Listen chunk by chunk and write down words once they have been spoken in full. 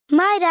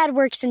My dad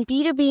works in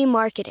B2B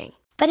marketing,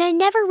 but I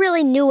never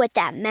really knew what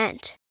that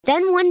meant.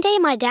 Then one day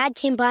my dad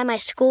came by my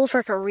school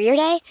for career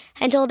day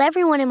and told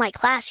everyone in my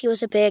class he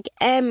was a big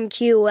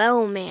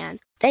MQL man.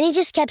 Then he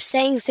just kept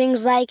saying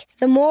things like,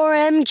 the more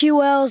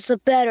MQLs the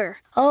better,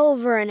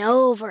 over and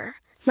over.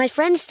 My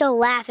friends still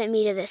laugh at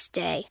me to this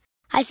day.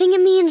 I think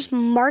it means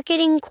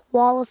marketing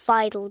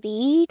qualified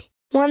lead.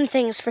 One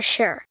thing's for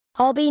sure,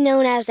 I'll be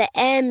known as the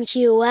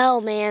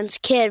MQL man's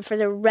kid for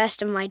the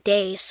rest of my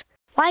days.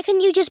 Why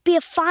couldn't you just be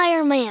a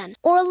fireman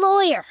or a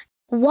lawyer?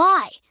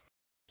 Why?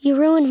 You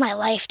ruined my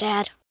life,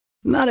 Dad.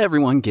 Not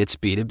everyone gets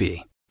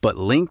B2B, but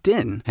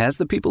LinkedIn has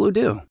the people who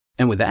do.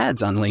 And with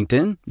ads on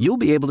LinkedIn, you'll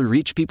be able to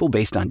reach people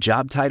based on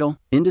job title,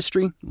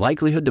 industry,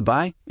 likelihood to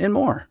buy, and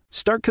more.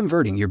 Start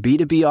converting your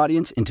B2B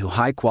audience into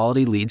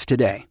high-quality leads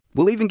today.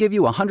 We'll even give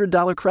you a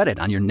 $100 credit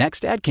on your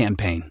next ad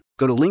campaign.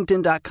 Go to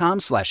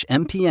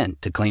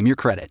linkedin.com/MPN to claim your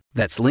credit.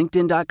 That's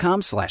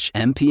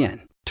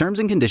linkedin.com/MPN. Terms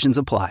and conditions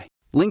apply.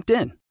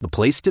 LinkedIn, the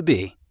place to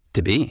be.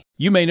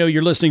 You may know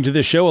you're listening to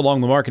this show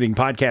along the Marketing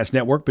Podcast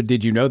Network, but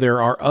did you know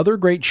there are other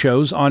great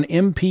shows on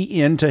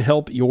MPN to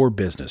help your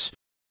business?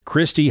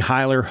 Christy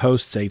Heiler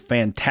hosts a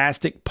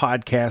fantastic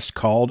podcast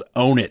called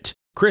Own It.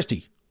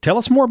 Christy, tell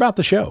us more about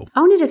the show.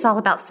 Own It is all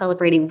about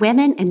celebrating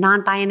women and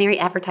non-binary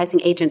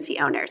advertising agency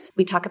owners.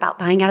 We talk about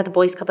buying out of the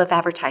Boys Club of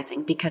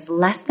Advertising because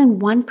less than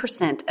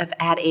 1% of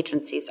ad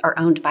agencies are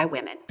owned by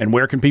women. And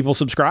where can people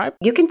subscribe?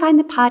 You can find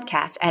the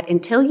podcast at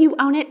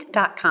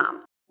untilyouownit.com.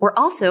 We're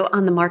also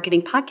on the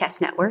Marketing Podcast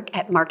Network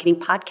at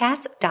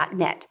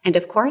marketingpodcast.net. And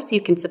of course,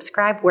 you can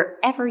subscribe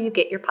wherever you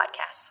get your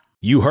podcasts.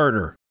 You heard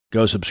her.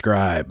 Go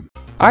subscribe.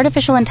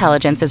 Artificial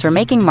intelligence is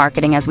remaking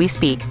marketing as we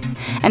speak.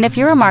 And if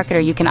you're a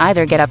marketer, you can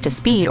either get up to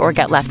speed or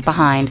get left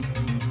behind.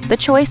 The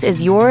choice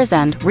is yours,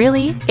 and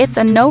really, it's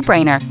a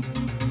no-brainer.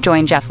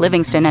 Join Jeff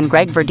Livingston and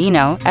Greg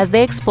Verdino as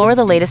they explore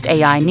the latest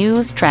AI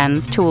news,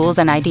 trends, tools,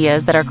 and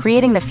ideas that are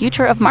creating the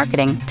future of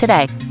marketing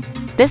today.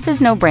 This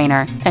is No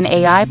Brainer, an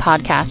AI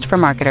podcast for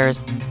marketers.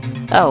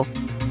 Oh,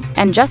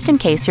 and just in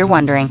case you're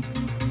wondering,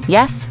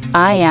 yes,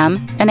 I am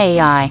an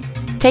AI.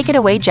 Take it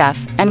away, Jeff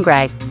and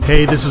Greg.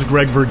 Hey, this is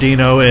Greg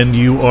Verdino, and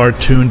you are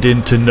tuned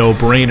into No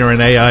Brainer, an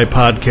AI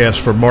podcast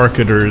for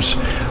marketers.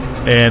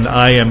 And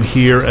I am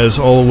here, as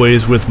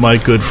always, with my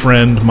good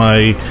friend,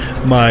 my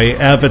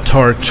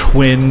avatar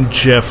twin,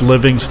 Jeff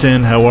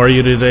Livingston. How are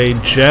you today,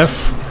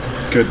 Jeff?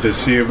 Good to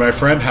see you, my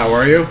friend. How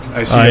are you?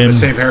 I see you have the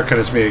same haircut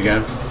as me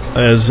again.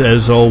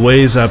 As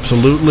always,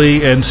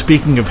 absolutely. And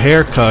speaking of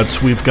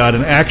haircuts, we've got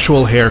an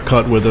actual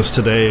haircut with us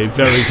today. A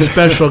very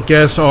special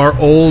guest, our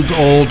old,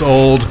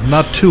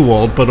 not too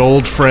old, but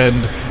old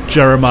friend,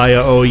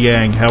 Jeremiah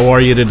Owyang. How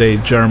are you today,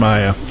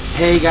 Jeremiah?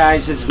 Hey,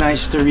 guys. It's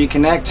nice to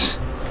reconnect.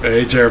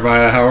 Hey,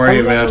 Jeremiah. How are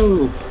you,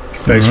 man?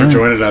 Thanks for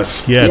joining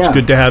us. Yeah, it's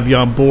good to have you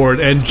on board.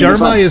 And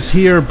Jeremiah is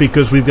here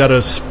because we've got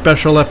a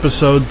special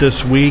episode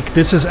this week.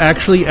 This is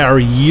actually our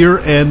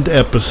year-end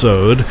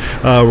episode.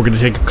 We're going to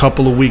take a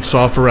couple of weeks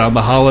off around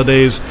the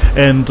holidays.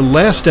 And the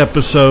last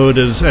episode,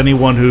 as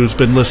anyone who's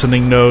been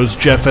listening knows,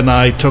 Jeff and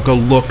I took a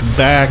look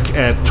back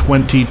at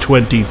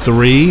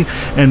 2023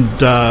 and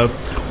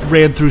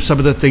ran through some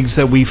of the things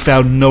that we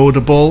found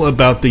notable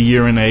about the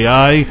year in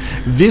AI.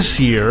 This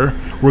year,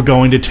 we're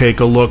going to take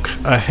a look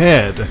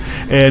ahead,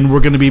 and we're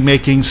going to be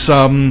making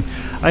some,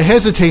 I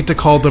hesitate to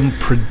call them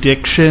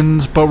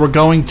predictions, but we're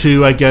going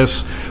to, I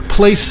guess,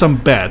 place some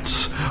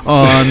bets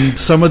on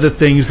some of the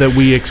things that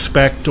we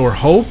expect or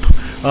hope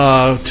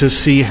to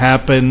see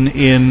happen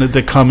in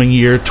the coming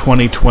year,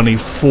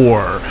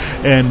 2024.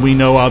 And we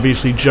know,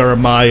 obviously,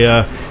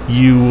 Jeremiah,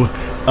 you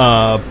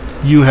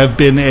have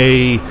been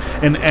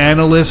an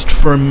analyst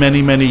for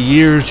many, many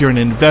years. You're an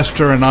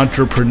investor, an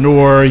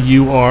entrepreneur.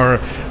 You are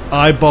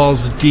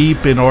eyeballs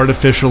deep in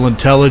artificial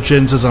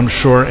intelligence, as I'm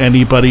sure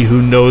anybody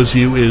who knows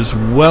you is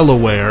well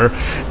aware.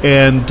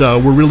 And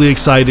we're really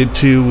excited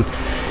to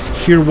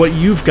hear what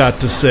you've got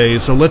to say.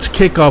 So let's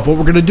kick off. What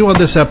we're going to do on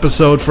this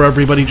episode for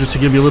everybody, just to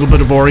give you a little bit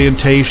of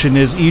orientation,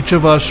 is each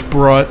of us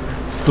brought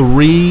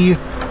three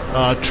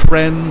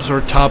trends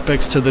or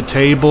topics to the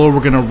table.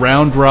 We're going to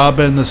round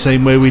robin the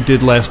same way we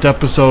did last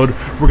episode.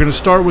 We're going to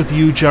start with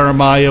you,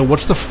 Jeremiah.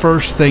 What's the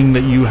first thing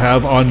that you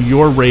have on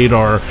your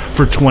radar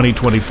for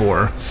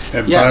 2024?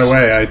 And by the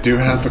way, I do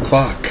have the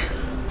clock.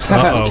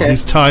 Uh-oh, okay.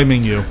 He's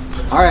timing you.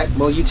 All right,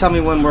 well, you tell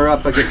me when we're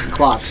up against the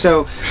clock.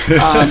 So,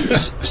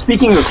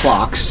 speaking of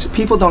clocks,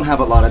 people don't have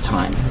a lot of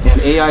time, and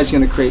AI is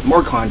going to create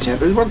more content.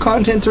 There's more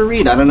content to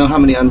read. I don't know how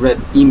many unread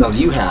emails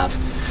you have.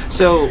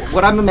 So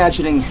what I'm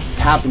imagining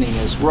happening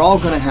is we're all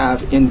going to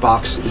have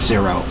inbox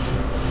 0.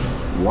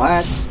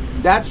 What?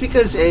 That's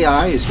because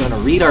AI is going to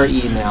read our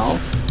email,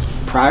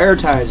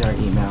 prioritize our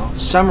email,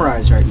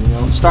 summarize our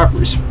email, and start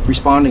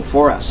responding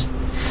for us.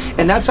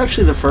 And that's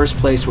actually the first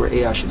place where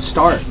AI should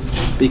start,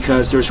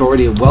 because there's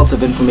already a wealth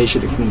of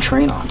information it can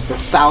train on. The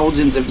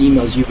thousands of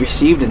emails you've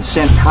received and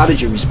sent, how did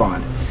you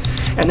respond?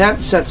 And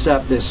that sets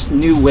up this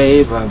new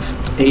wave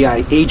of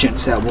AI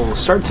agents that will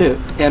start to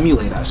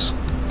emulate us.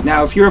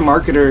 Now, if you're a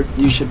marketer,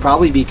 you should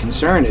probably be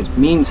concerned. It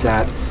means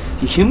that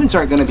humans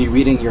aren't going to be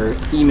reading your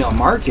email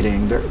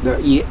marketing.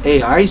 The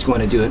AI is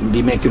going to do it and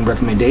be making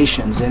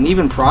recommendations and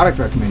even product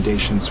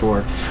recommendations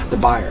for the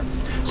buyer.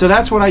 So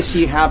that's what I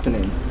see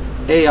happening.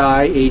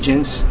 AI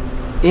agents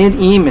in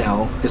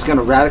email is going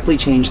to radically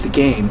change the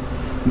game.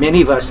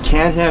 Many of us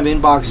can have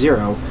inbox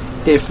zero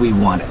if we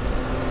want it.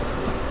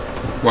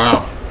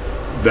 Wow.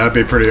 That'd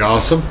be pretty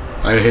awesome.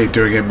 I hate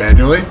doing it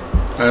manually.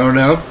 I don't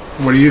know.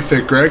 What do you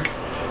think, Greg?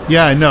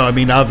 Yeah, I know. I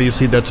mean,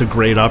 obviously, that's a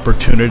great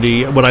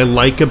opportunity. What I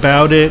like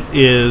about it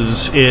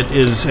is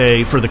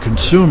for the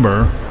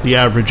consumer, the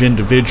average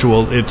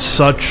individual, it's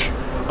such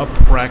a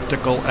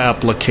practical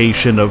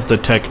application of the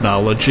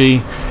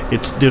technology.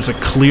 There's a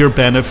clear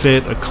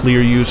benefit, a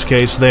clear use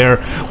case there.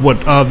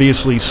 What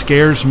obviously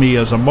scares me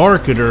as a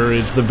marketer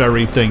is the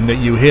very thing that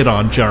you hit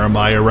on,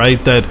 Jeremiah,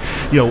 right? That,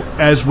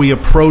 as we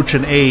approach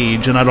an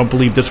age, and I don't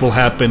believe this will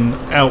happen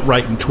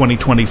outright in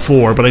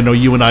 2024, but I know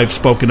you and I have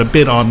spoken a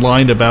bit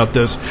online about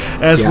this.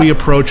 As we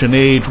approach an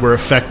age where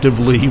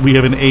effectively we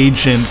have an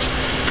agent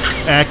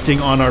acting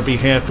on our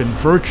behalf in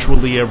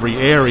virtually every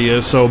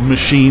area, so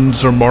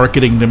machines are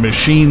marketing to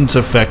machines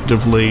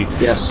effectively.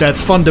 Yes. That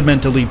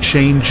fundamentally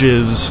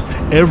changes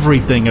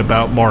everything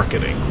about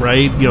marketing,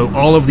 right?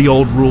 All of the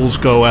old rules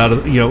go out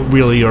of,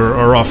 really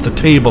are off the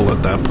table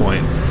at that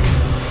point.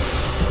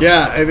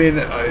 Yeah, I mean,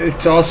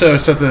 it's also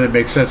something that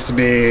makes sense to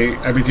me.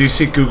 I mean, do you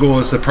see Google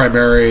as the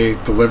primary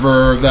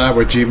deliverer of that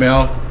with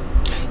Gmail?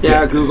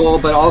 Yeah, Google,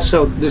 but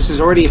also this is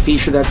already a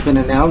feature that's been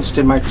announced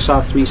in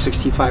Microsoft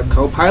 365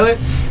 Copilot.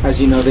 As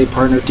you know, they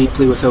partner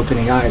deeply with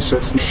OpenAI, so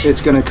it's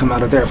going to come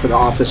out of there for the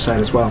Office side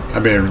as well. I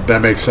mean,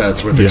 that makes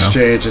sense. With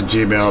Exchange and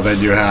Gmail,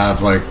 then you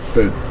have like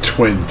the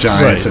twin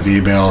giants of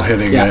email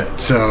hitting it.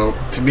 So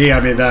to me, I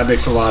mean, that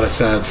makes a lot of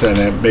sense, and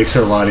it makes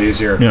it a lot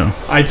easier. Yeah.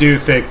 I do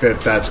think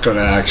that that's going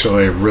to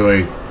actually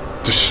really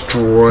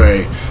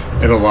destroy,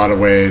 in a lot of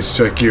ways,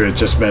 like you had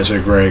just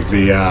mentioned, Greg,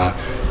 the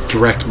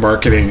direct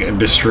marketing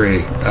industry,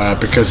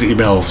 because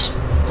email's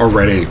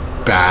already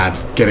bad,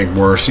 getting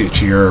worse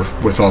each year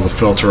with all the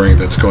filtering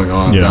that's going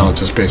on. Now it's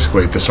just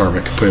basically disarm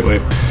it completely.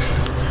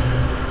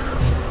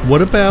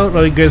 What about,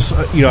 I guess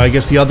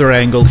the other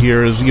angle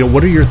here is,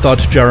 what are your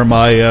thoughts,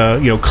 Jeremiah?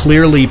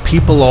 Clearly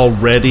people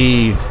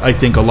already, I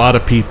think a lot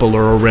of people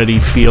are already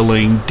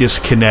feeling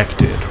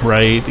disconnected,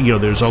 right?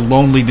 There's a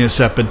loneliness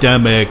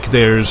epidemic.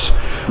 There's,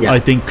 I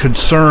think,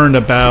 concern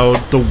about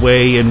the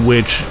way in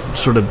which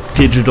sort of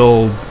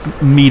digital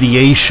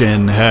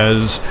mediation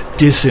has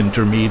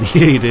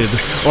disintermediated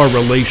our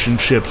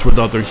relationships with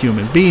other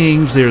human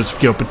beings. There's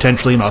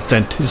potentially an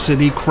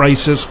authenticity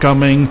crisis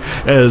coming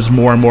as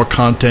more and more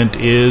content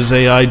is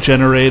AI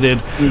generated.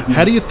 Mm-hmm.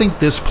 How do you think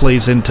this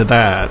plays into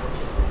that?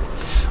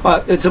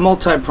 Well, it's a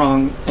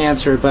multi-pronged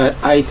answer, but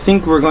I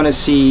think we're going to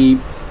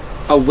see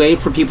a way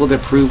for people to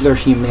prove their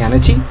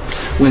humanity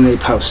when they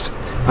post.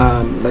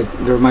 Like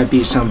there might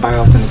be some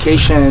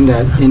bioauthentication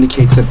that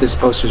indicates that this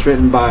post was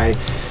written by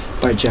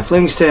Jeff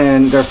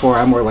Livingston, therefore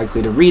I'm more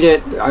likely to read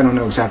it. I don't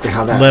know exactly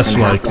how that's less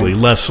likely.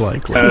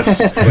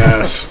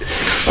 Yes.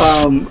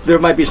 There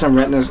might be some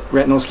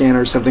retinal scan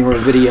or something, or a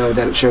video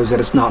that shows that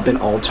it's not been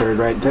altered,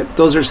 right?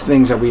 Those are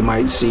things that we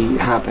might see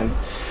happen.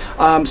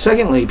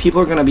 Secondly,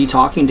 people are going to be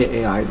talking to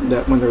AI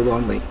when they're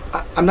lonely.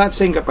 I'm not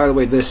saying, by the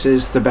way, this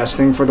is the best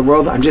thing for the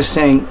world. I'm just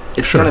saying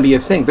it's going to be a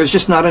thing. There's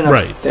just not enough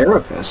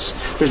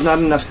therapists. There's not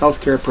enough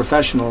healthcare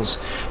professionals.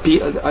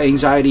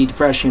 Anxiety,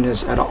 depression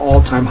is at an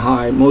all-time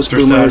high. Most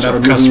boomers are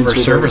customer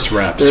service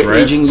reps, their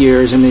aging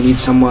years, and they need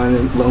someone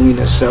in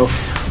loneliness. So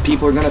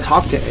people are going to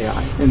talk to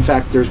AI. In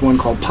fact, there's one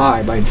called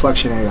Pi by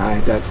Inflection AI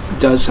that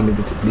does some of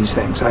these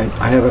things. I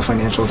have a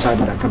financial tie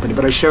to that company,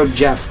 but I showed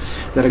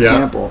Jeff that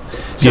example.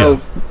 So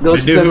I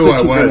knew who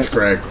I was,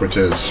 Greg, which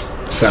is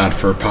sad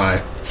for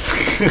Pi.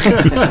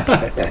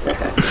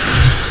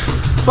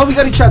 Well, we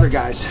got each other,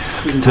 guys.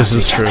 This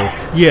is true.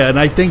 Yeah, and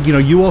I think,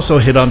 you also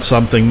hit on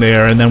something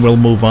there, and then we'll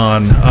move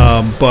on.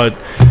 But,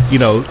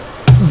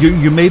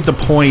 you made the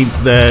point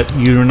that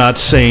you're not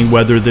saying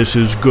whether this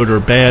is good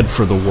or bad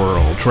for the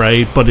world,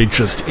 right? But it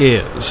just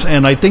is.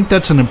 And I think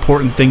that's an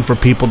important thing for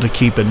people to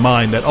keep in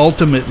mind, that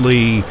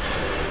ultimately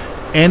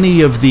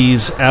any of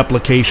these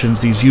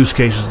applications, these use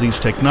cases, these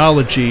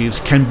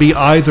technologies can be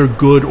either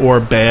good or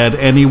bad,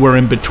 anywhere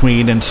in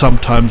between, and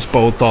sometimes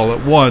both all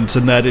at once,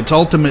 and that it's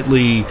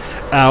ultimately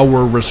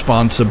our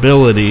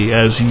responsibility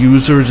as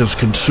users, as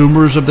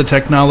consumers of the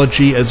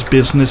technology, as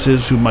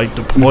businesses who might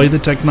deploy the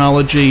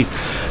technology,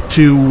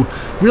 to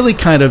really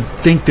kind of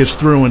think this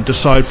through and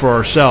decide for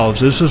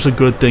ourselves, is this a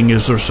good thing,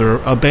 is this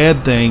a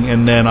bad thing,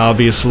 and then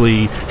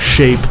obviously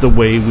shape the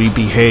way we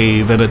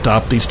behave and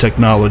adopt these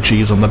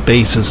technologies on the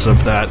basis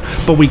of that.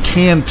 But we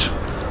can't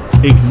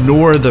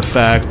ignore the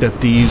fact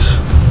that these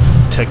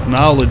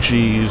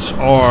technologies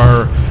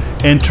are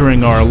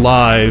entering our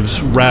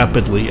lives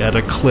rapidly at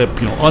a clip,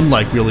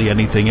 unlike really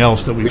anything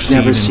else that we've seen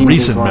in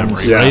recent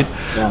memory, right?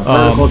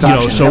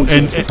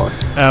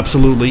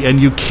 Absolutely,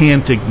 and you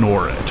can't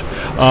ignore it.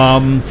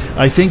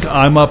 I think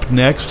I'm up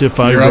next if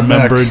I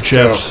remember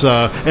Jeff's,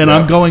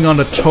 I'm going on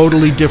a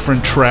totally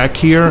different track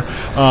here.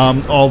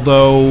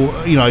 Although,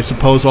 I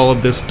suppose all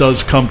of this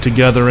does come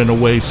together in a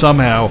way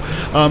somehow.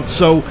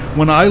 So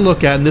when I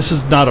look at, and this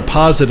is not a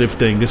positive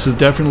thing, this is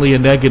definitely a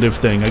negative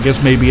thing. I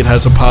guess maybe it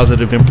has a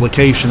positive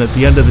implication at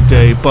the end of the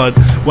day. But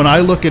when I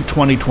look at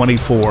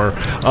 2024,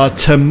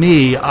 to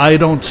me, I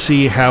don't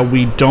see how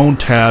we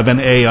don't have an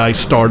AI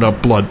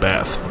startup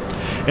bloodbath.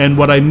 And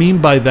what I mean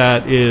by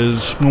that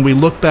is when we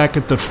look back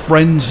at the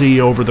frenzy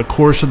over the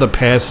course of the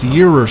past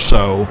year or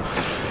so,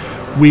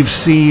 we've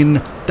seen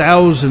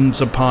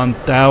thousands upon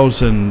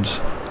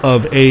thousands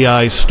of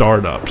AI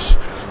startups,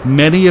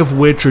 many of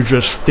which are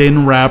just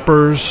thin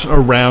wrappers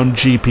around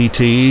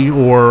GPT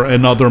or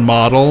another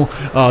model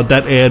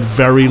that add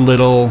very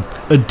little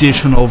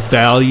additional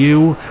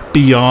value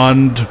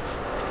beyond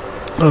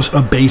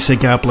a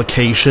basic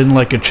application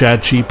like a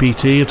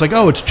ChatGPT. It's like,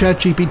 oh, it's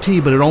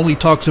ChatGPT, but it only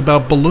talks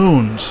about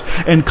balloons.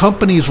 And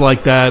companies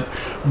like that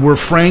were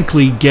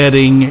frankly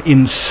getting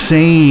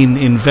insane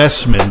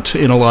investment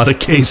in a lot of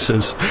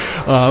cases.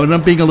 And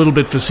I'm being a little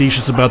bit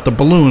facetious about the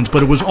balloons,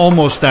 but it was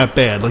almost that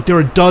bad. Like, there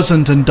are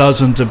dozens and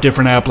dozens of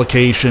different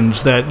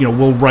applications that,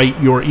 will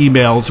write your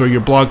emails or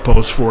your blog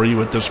posts for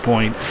you at this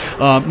point.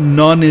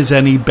 None is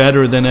any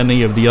better than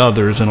any of the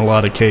others in a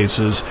lot of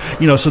cases.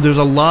 So there's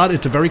a lot,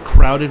 it's a very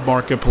crowded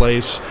marketplace,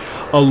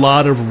 a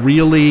lot of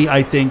really,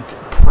 I think,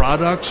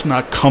 products,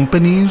 not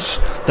companies,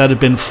 that have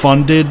been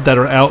funded, that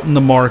are out in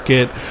the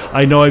market.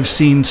 I know I've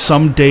seen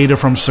some data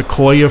from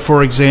Sequoia,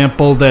 for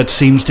example, that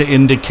seems to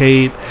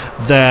indicate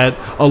that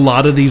a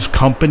lot of these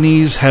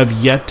companies have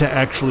yet to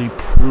actually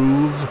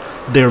prove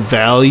their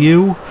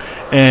value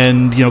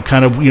and,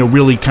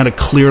 really kind of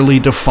clearly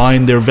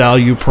define their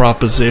value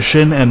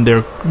proposition and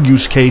their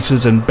use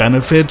cases and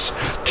benefits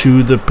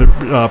to the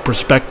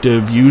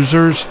prospective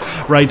users,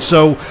 right?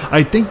 So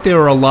I think there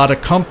are a lot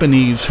of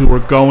companies who are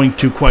going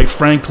to, quite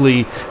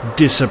frankly,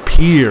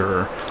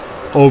 disappear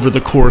over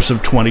the course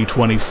of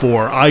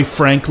 2024. I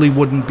frankly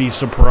wouldn't be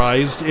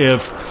surprised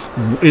if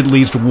at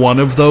least one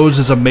of those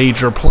is a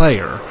major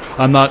player.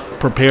 I'm not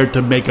prepared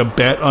to make a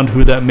bet on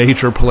who that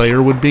major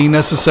player would be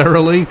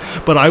necessarily,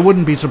 but I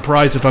wouldn't be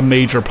surprised if a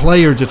major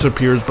player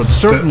disappears, but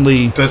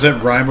certainly... Does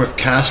it rhyme with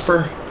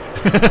Casper?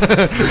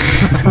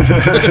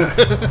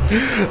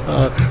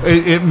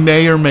 It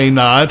may or may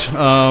not,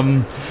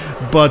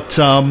 but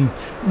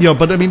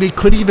I mean, it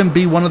could even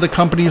be one of the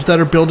companies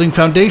that are building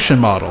foundation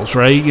models,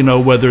 right?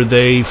 Whether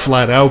they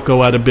flat out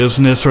go out of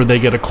business or they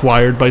get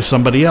acquired by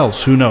somebody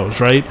else, who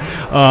knows, right?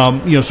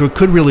 So it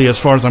could really, as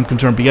far as I'm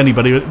concerned, be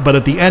anybody. But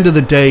at the end of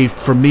the day,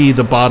 for me,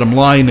 the bottom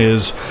line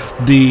is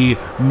the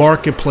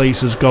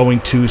marketplace is going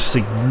to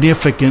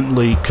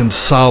significantly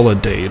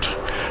consolidate.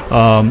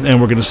 And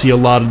we're going to see a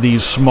lot of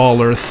these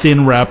smaller,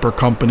 thin wrapper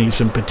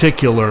companies in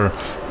particular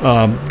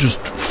just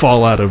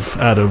fall out of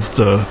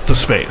the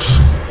space.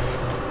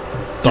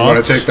 You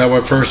want to take that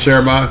one first,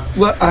 Jeremiah?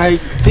 Well, I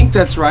think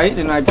that's right,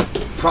 and I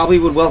probably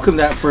would welcome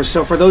that first.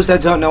 So for those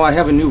that don't know, I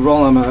have a new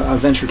role. I'm a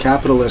venture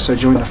capitalist. I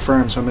joined a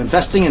firm, so I'm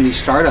investing in these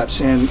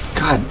startups, and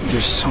God,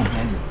 there's so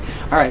many.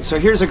 All right, so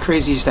here's a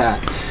crazy stat.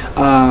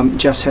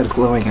 Jeff's head is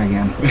glowing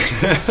again.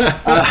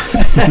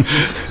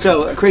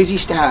 So a crazy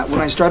stat. When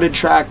I started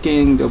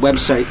tracking the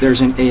website, there's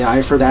an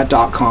AI for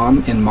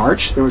that.com in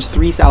March. There was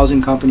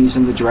 3,000 companies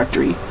in the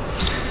directory.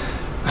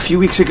 A few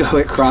weeks ago,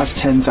 it crossed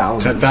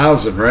 10,000.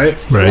 10,000, right?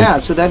 Yeah,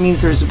 so that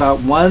means there's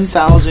about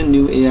 1,000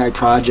 new AI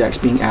projects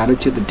being added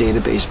to the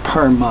database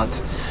per month.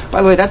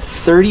 By the way, that's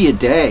 30 a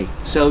day.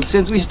 So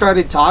since we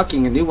started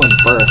talking, a new one's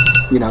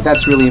birthed.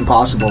 That's really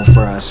impossible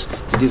for us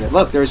to do that.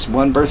 Look, there's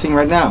one birthing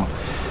right now.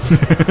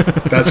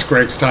 That's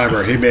Greg's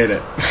timer. He made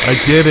it. I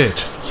did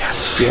it.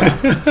 Yes.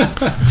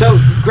 Yeah. So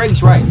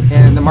Greg's right,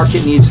 and the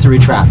market needs to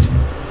retract.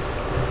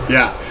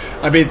 Yeah.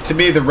 I mean, to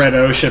me, the red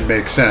ocean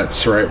makes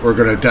sense, right? We're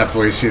going to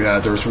definitely see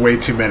that. There was way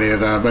too many of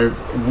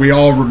them. We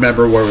all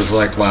remember what it was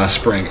like last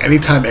spring.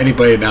 Anytime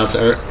anybody announced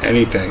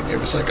anything, it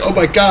was like, oh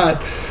my God,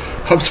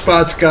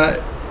 HubSpot's got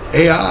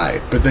AI.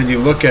 But then you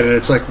look at it,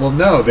 it's like, well,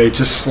 no, they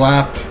just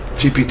slapped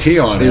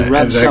GPT on it. They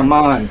rubbed some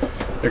on.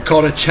 They're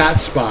called a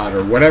chat spot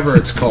or whatever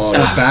it's called, a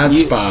bad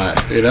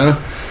spot, And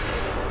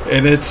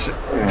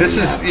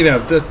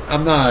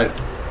I'm not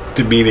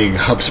demeaning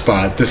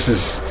HubSpot. This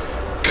is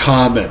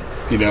common.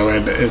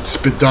 And it's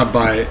been done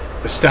by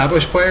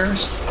established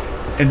players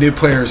and new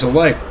players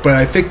alike. But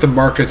I think the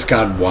market's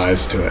gotten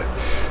wise to it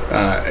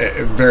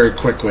very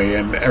quickly,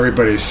 and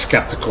everybody's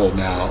skeptical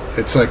now.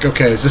 It's like,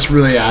 okay, is this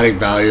really adding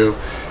value?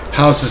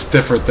 How is this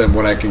different than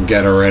what I can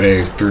get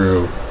already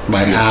through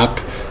my app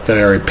that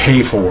I already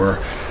pay for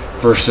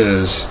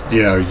versus,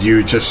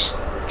 you just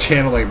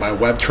channeling my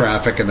web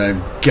traffic and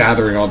then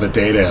gathering all the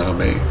data on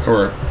me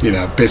or,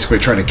 basically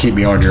trying to keep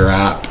me on your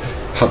app,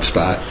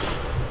 HubSpot.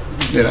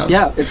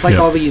 Yeah, it's like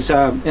all these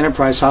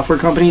enterprise software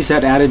companies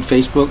that added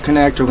Facebook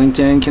Connect or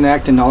LinkedIn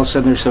Connect, and all of a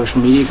sudden they're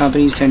social media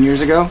companies 10 years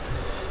ago.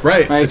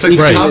 Right. It's like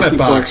a comment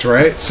box,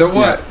 right? So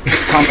what?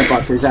 Comment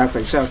box,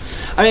 exactly. So,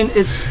 I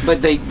mean,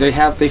 but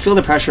they feel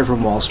the pressure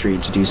from Wall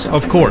Street to do so.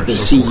 Of course. The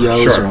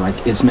CEOs are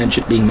like, it's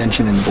being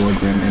mentioned in the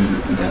boardroom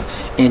and the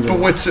annual.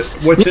 But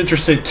what's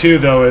interesting too,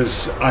 though,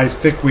 is I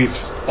think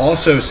we've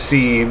also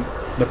seen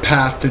the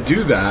path to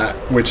do that,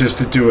 which is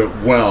to do it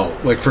well.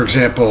 Like, for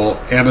example,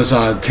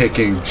 Amazon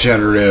taking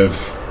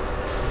generative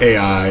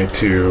AI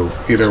to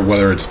either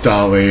whether it's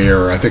DALL-E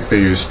or I think they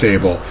use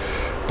Stable,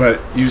 but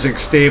using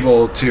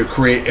Stable to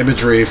create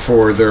imagery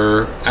for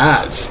their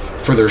ads,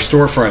 for their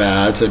storefront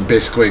ads, and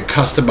basically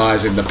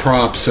customizing the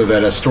prompts so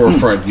that a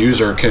storefront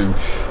user can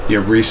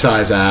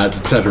resize ads,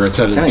 et cetera, et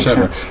cetera, et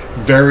cetera.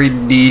 Very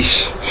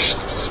niche,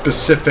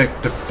 specific,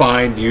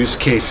 defined use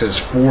cases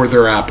for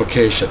their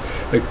application.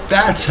 Like,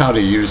 that's how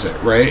to use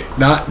it, right?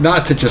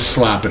 Not to just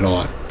slap it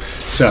on.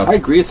 So I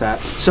agree with that.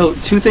 So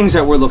 2 things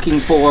that we're looking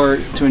for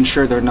to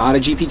ensure they're not a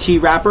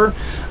GPT wrapper.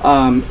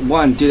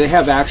 One, do they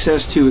have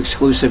access to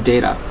exclusive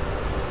data?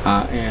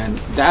 And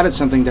that is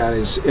something that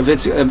is, if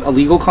it's a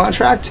legal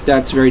contract,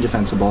 that's very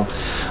defensible.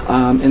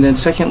 And then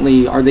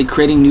secondly, are they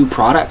creating new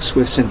products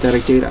with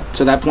synthetic data?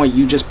 So that point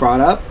you just brought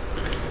up,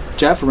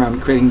 Jeff,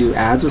 around creating new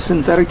ads with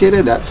synthetic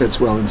data, that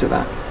fits well into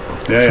that.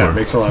 Yeah, it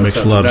makes a lot of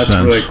sense. That's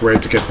really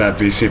great to get that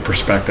VC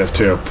perspective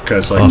too,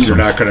 because you're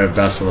not going to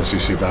invest unless you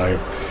see value.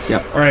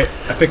 Yep. All right,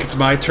 I think it's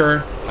my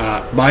turn.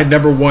 My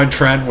number 1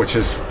 trend, which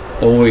is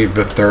only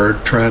the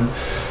 3rd trend.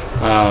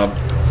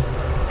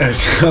 And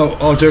so,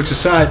 all jokes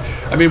aside,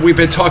 I mean, we've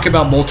been talking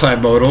about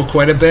multimodal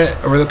quite a bit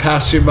over the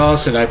past few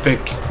months, and I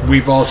think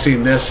we've all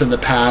seen this in the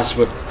past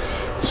with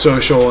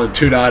social and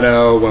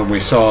 2.0 when we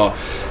saw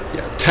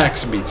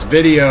text meets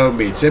video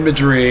meets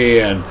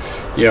imagery, and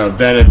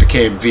then it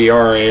became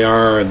VR,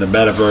 AR, and the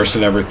metaverse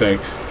and everything.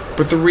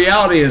 But the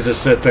reality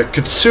is that the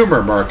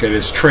consumer market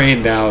is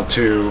trained now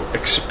to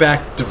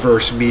expect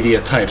diverse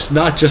media types,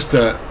 not just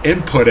to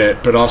input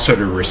it, but also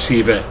to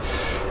receive it.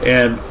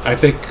 And I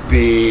think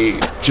the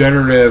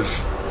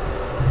generative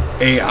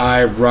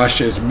AI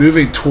rush is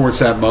moving towards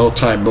that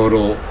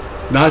multimodal,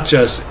 not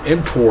just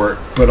import,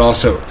 but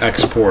also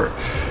export.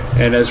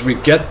 And as we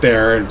get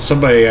there, and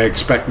somebody I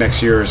expect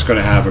next year is going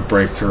to have a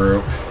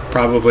breakthrough,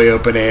 probably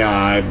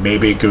OpenAI,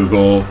 maybe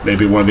Google,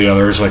 maybe one of the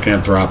others like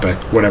Anthropic,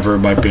 whatever it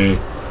might be,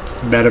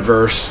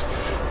 Metaverse,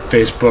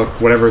 Facebook,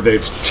 whatever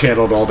they've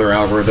channeled all their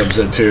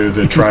algorithms into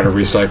to try to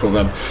recycle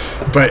them.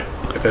 But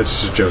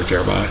that's just a joke,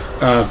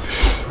 Jeremiah.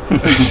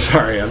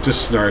 Sorry, I'm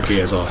just snarky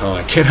as all hell.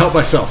 I can't help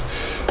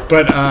myself.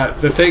 But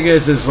the thing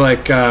is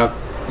like,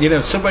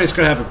 somebody's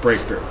going to have a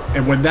breakthrough.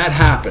 And when that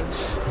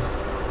happens,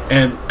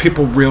 and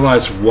people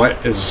realize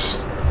what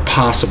is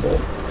possible,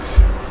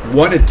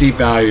 one, it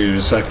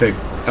devalues, I think,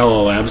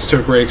 LLMs to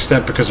a great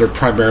extent because they're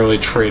primarily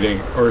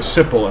trading, or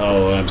simple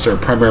LLMs are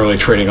primarily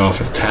trading off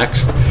of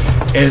text,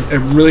 and it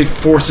really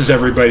forces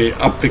everybody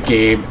up the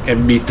game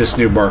and meet this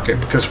new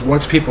market, because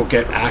once people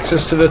get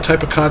access to the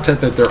type of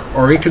content that they're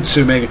already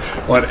consuming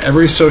on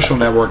every social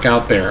network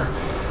out there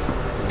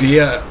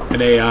via an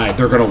AI,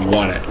 they're going to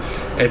want it.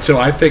 And so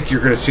I think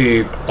you're going to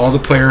see all the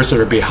players that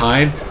are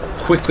behind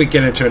quickly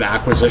get into an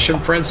acquisition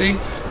frenzy.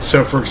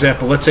 So, for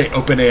example, let's say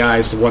OpenAI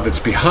is the one that's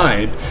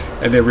behind,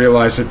 and they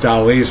realize that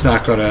DALL-E is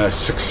not going to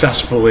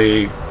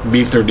successfully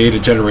meet their need to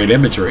generate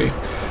imagery.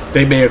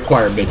 They may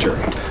acquire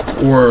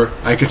Midjourney. Or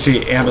I could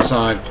see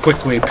Amazon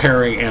quickly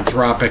pairing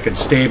Anthropic and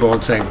Stable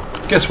and saying,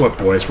 guess what,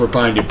 boys, we're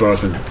buying you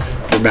both and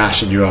we're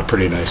mashing you up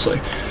pretty nicely.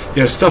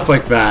 Stuff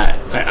like that.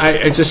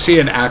 I just see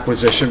an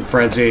acquisition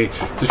frenzy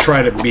to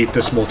try to meet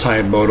this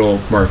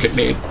multimodal market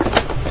need.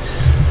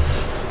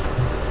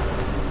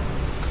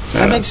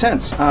 That makes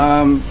sense.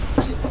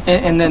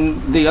 And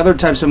then the other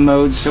types of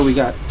modes, so we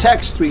got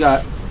text, we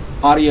got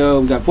audio,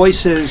 we got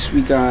voices,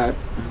 we got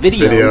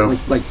video.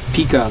 Like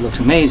Pika looks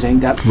amazing.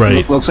 That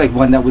looks like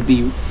one that would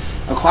be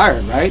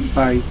acquired, right?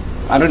 By,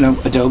 I don't know,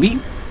 Adobe?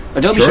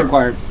 Adobe should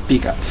acquire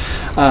Pika.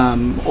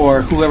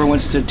 Or whoever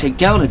wants to take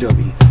down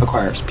Adobe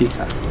acquires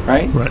Pika,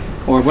 right? Right.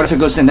 Or what if it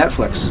goes to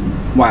Netflix?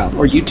 Wild.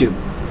 Or YouTube,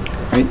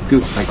 right?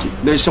 Google.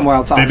 There's some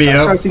wild thoughts.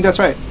 So I think that's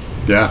right.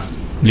 Yeah.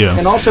 Yeah.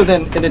 And also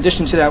then, in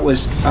addition to that,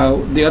 was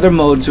the other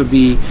modes would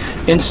be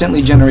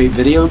instantly generate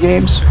video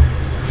games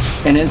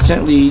and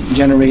instantly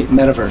generate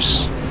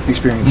metaverse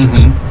experiences.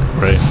 Mm-hmm.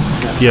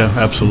 Right. Yeah,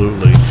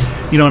 absolutely.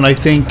 And I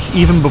think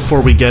even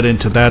before we get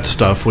into that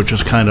stuff, which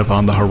is kind of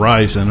on the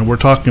horizon, and we're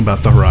talking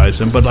about the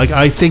horizon, but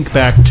I think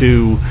back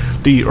to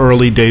the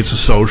early days of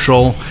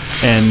social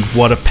and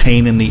what a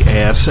pain in the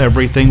ass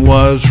everything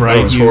was, right?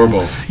 Oh, it's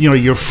horrible.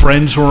 Your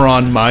friends were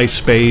on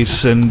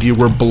MySpace and you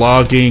were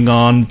blogging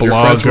on Blogger.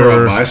 Your friends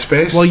were on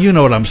MySpace? Well, you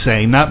know what I'm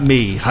saying, not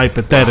me,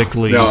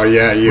 hypothetically. Wow. No,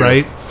 yeah, you.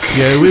 Right?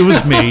 Yeah, it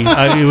was me.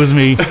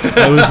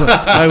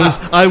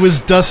 I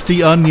was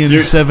Dusty Onion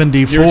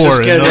 74. You're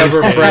just getting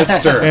over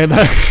Friendster. And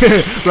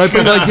right,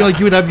 but like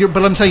you would have your.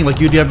 But I'm saying, like,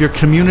 you'd have your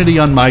community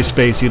on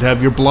MySpace, you'd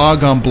have your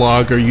blog on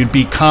Blogger, you'd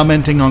be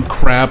commenting on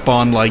crap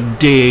on like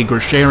Dig or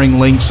sharing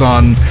links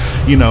on,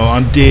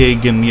 on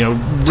Dig and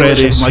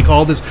Reddit, and, like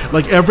all this,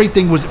 like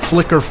everything was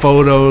Flickr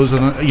photos,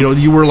 and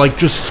you were like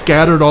just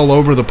scattered all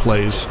over the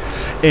place,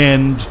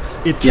 and.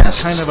 It took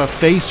kind of a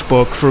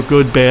Facebook, for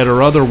good, bad,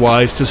 or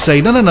otherwise, to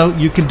say, no,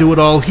 you can do it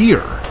all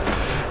here.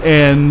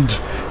 And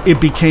it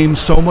became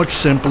so much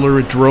simpler.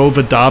 It drove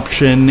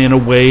adoption in a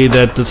way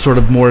that the sort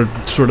of more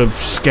sort of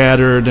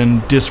scattered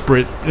and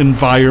disparate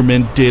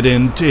environment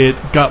didn't. It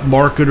got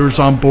marketers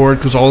on board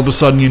because all of a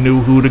sudden you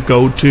knew who to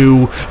go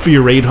to for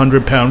your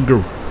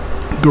 800-pound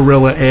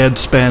guerrilla ad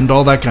spend,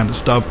 all that kind of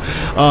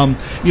stuff.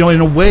 In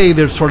a way,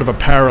 there's sort of a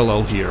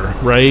parallel here,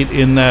 right?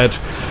 In that,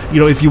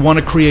 if you want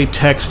to create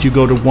text, you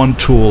go to one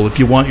tool. If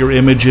you want your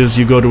images,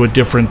 you go to a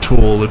different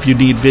tool. If you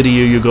need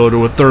video, you go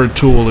to a third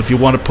tool. If you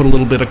want to put a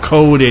little bit of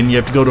code in, you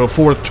have to go to a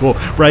fourth tool,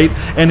 right?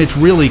 And it's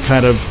really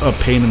kind of a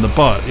pain in the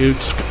butt.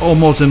 It's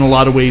almost, in a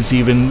lot of ways,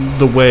 even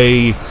the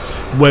way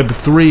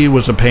Web3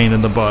 was a pain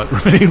in the butt,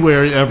 right?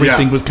 Where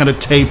everything was kind of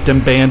taped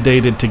and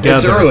band-aided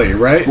together. It's early,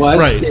 right?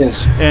 Right.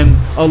 Yes. And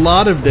a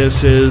lot of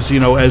this is,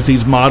 as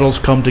these models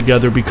come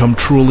together, become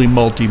truly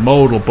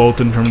multimodal,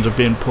 both in terms of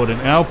input and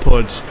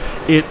outputs,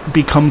 it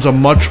becomes a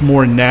much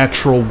more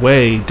natural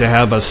way to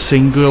have a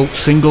single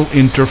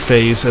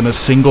interface and a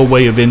single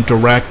way of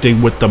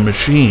interacting with the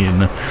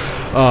machine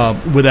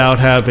without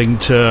having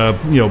to,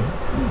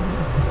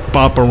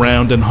 bop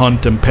around and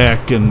hunt and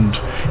peck and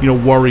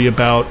worry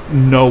about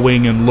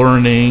knowing and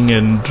learning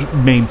and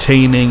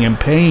maintaining and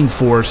paying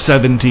for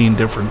 17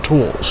 different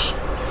tools.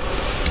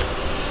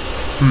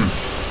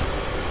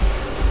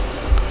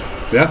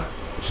 Yeah.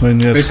 So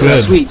that's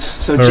good. Suites.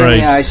 So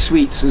GenAI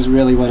Suites is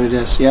really what it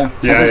is. Yeah.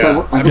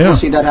 I think we'll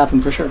see that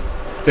happen for sure.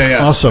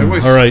 Yeah. Awesome.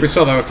 All right. We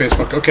saw that on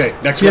Facebook. Okay,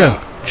 next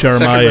round.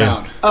 Jeremiah. Second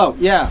round. Oh,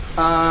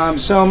 yeah.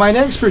 So my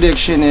next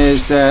prediction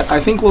is that I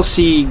think we'll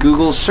see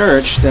Google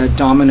Search, that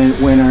dominant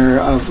winner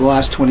of the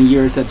last 20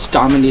 years that's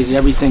dominated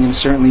everything, and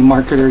certainly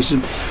marketers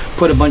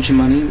put a bunch of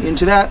money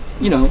into that.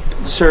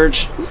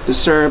 Search, the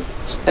SERP,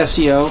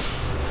 SEO.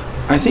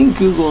 I think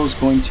Google is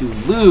going to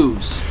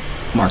lose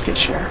market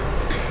share.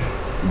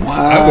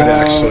 Wow. I would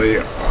actually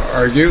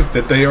argue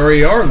that they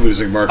already are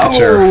losing market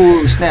share.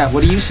 Oh, snap.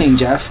 What are you seeing,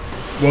 Jeff?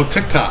 Well,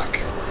 TikTok.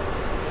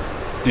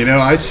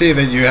 I see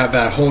that you have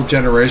that whole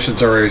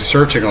generation's already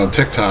searching on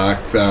TikTok.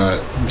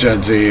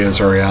 Gen Z is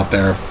already out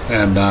there,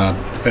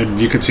 and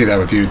you can see that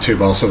with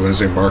YouTube also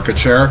losing market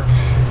share,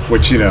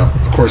 which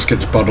of course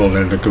gets bundled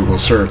into Google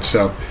Search.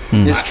 So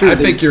it's true. I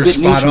think you're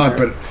spot on,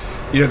 but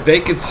they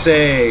could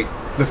say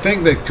the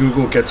thing that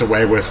Google gets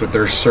away with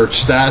their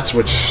search stats,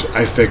 which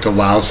I think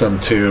allows them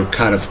to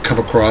kind of come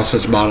across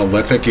as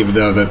monolithic, even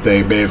though that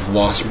they may have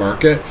lost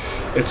market.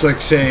 It's like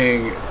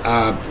saying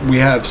we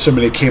have so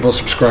many cable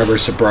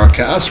subscribers to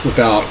broadcast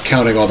without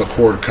counting all the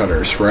cord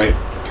cutters, right?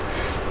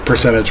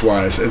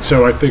 Percentage-wise. And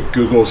so I think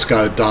Google's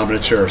got a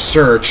dominant share of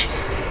search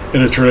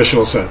in a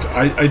traditional sense.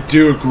 I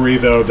do agree,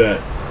 though,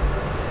 that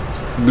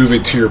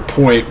moving to your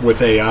point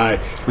with AI,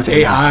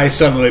 AI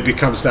suddenly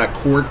becomes that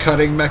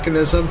cord-cutting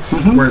mechanism,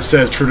 where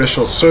instead of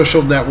traditional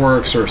social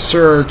networks or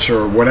search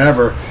or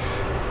whatever,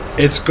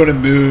 it's going to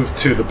move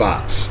to the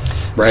bots.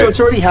 Right. So it's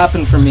already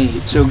happened for me.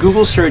 So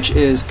Google Search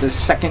is the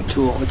second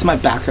tool. It's my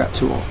backup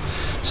tool.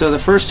 So the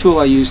first tool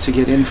I use to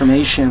get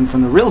information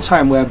from the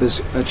real-time web is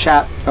a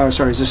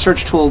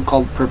search tool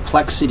called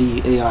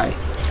Perplexity AI.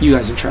 You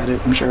guys have tried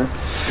it, I'm sure.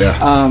 Yeah.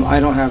 I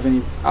don't have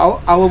any.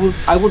 I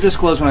will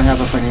disclose when I have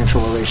a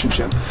financial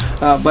relationship.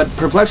 But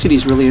Perplexity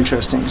is really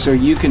interesting. So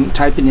you can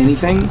type in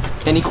anything,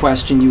 any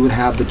question you would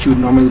have that you would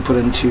normally put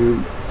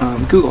into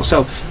Google.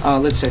 So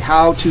let's say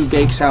how to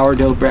bake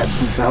sourdough bread,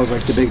 since that was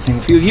like the big thing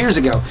a few years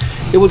ago.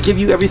 It would give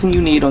you everything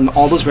you need on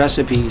all those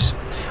recipes,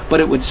 but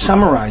it would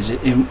summarize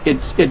it.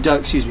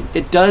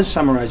 It does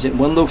summarize it in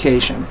one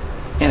location,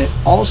 and it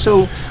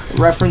also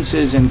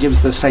references and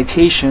gives the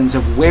citations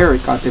of where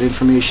it got that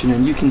information,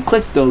 and you can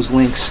click those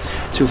links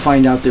to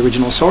find out the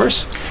original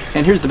source.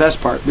 And here's the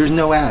best part: there's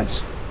no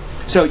ads.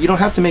 So you don't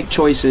have to make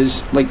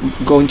choices like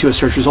going to a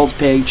search results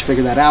page to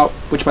figure that out,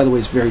 which, by the way,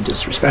 is very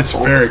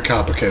disrespectful. That's very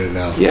complicated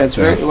now. Yeah, it's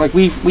very like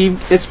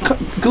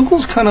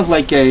Google's kind of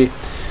like a,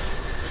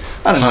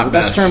 I don't know, the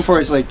best term for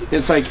it is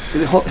it's like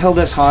held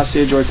us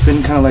hostage, or it's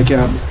been kind of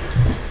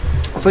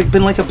like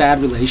been like a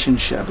bad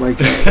relationship,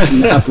 like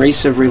an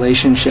abrasive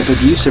relationship,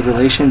 abusive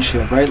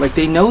relationship, right? Like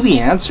they know the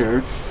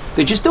answer,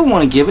 they just don't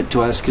want to give it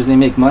to us because they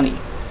make money.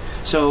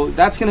 So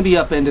that's going to be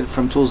upended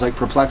from tools like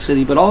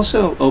Perplexity, but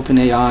also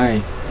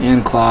OpenAI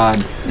and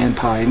Claude and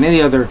Pi and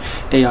any other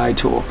AI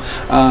tool.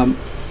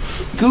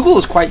 Google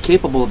is quite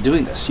capable of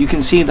doing this. You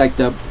can see like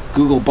the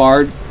Google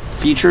Bard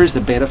features,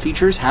 the beta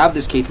features have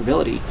this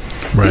capability.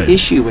 Right. The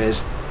issue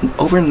is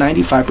over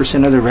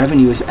 95% of their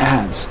revenue is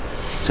ads.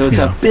 So it's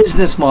a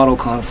business model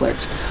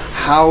conflict.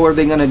 How are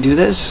they going to do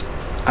this?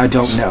 I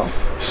don't know.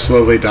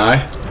 Slowly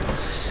die?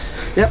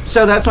 Yep,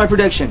 so that's my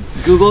prediction.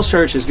 Google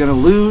search is going to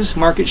lose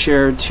market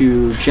share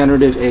to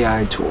generative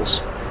AI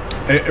tools.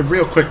 Hey,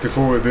 real quick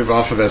before we move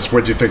off of this,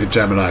 what did you think of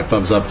Gemini?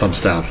 Thumbs up,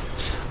 thumbs down?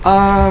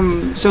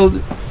 So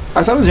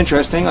I thought it was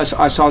interesting.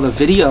 I saw the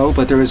video,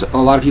 but there was a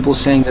lot of people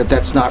saying that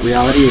that's not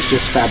reality. It's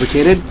just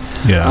fabricated.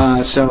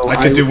 Yeah. So I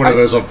could do one of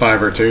those on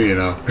Fiverr too, you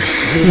know.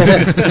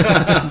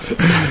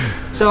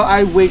 So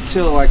I wait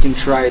till I can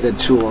try the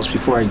tools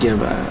before I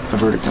give a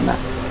verdict on that.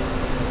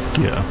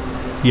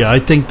 Yeah, I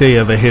think they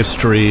have a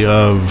history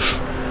of,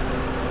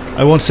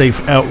 I won't say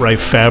outright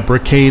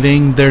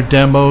fabricating their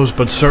demos,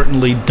 but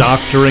certainly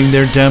doctoring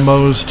their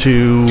demos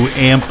to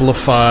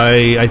amplify,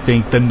 I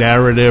think, the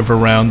narrative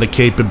around the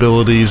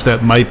capabilities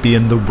that might be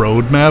in the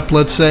roadmap,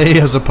 let's say,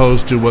 as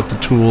opposed to what the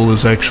tool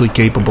is actually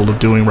capable of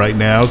doing right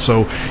now.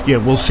 So, yeah,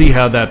 we'll see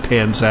how that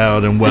pans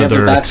out and whether... They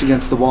have their backs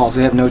against the walls.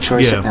 They have no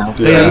choice right now.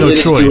 They have no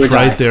choice,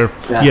 right? They're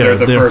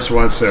the first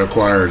ones to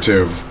acquire,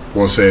 too.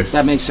 We'll see.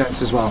 That makes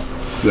sense as well.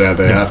 Yeah,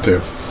 they have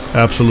to.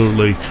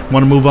 Absolutely.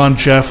 Want to move on,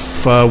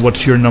 Jeff?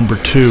 What's your number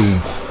 2?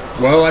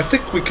 Well, I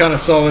think we kind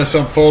of saw this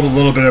unfold a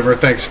little bit over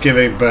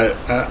Thanksgiving, but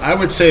I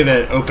would say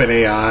that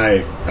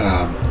OpenAI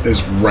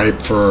is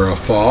ripe for a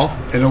fall,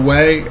 in a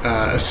way,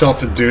 a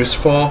self-induced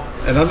fall.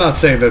 And I'm not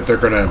saying that they're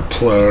going to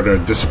implode or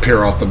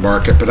disappear off the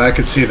market, but I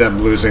could see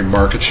them losing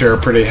market share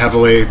pretty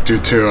heavily due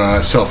to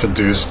a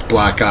self-induced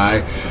black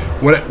eye.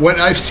 What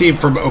I've seen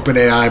from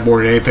OpenAI more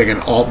than anything,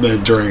 and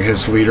Altman during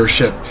his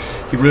leadership,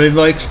 he really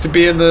likes to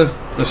be in the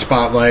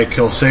spotlight.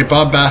 He'll say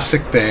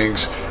bombastic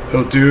things.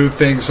 He'll do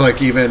things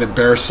like even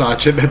embarrass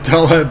Satya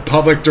Nadella in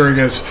public during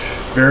his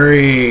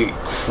very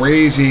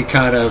crazy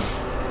kind of,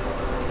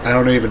 I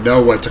don't even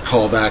know what to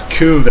call that,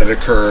 coup that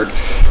occurred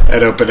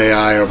at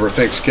OpenAI over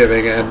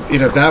Thanksgiving. And, you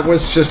know, that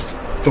was just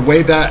the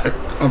way that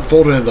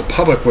unfolded in the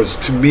public was,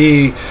 to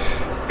me,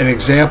 an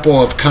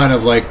example of kind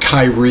of like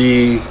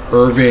Kyrie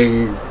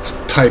Irving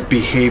type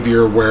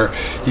behavior where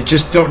you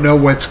just don't know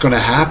what's going to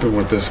happen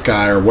with this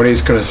guy or what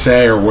he's going to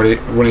say or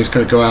when he's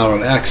going to go out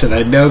on X. And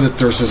I know that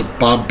there's this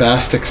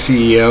bombastic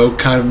CEO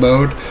kind of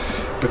mode,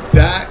 but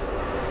that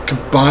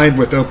combined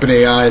with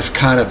OpenAI's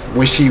kind of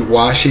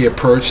wishy-washy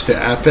approach to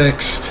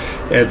ethics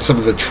and some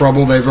of the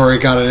trouble they've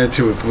already gotten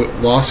into with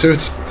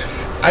lawsuits,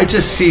 I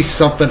just see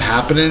something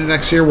happening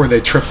next year where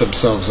they trip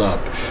themselves up.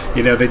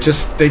 You know, they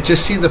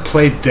just seem to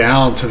play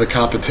down to the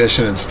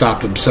competition and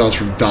stop themselves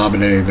from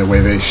dominating the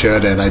way they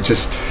should, and I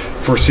just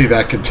foresee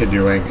that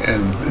continuing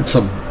and in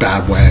some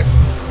bad way.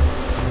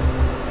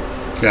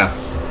 Yeah.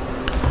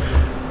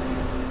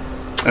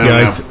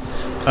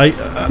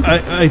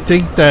 I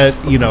think that,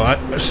 you know,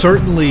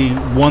 certainly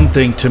one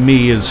thing to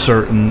me is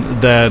certain,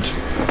 that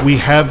we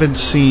haven't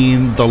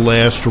seen the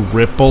last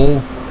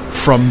ripple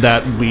from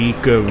that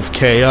week of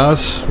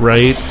chaos,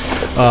 right?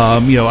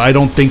 You know, I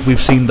don't think we've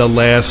seen the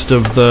last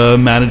of the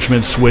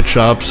management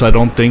switch-ups. I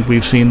don't think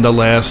we've seen the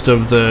last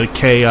of the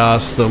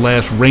chaos, the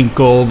last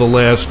wrinkle, the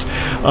last,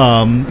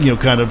 you know,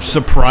 kind of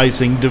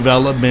surprising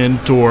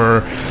development,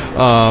 or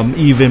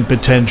even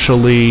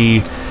potentially,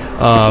 you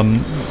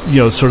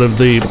know, sort of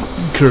the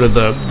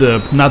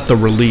not the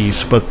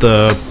release, but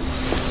the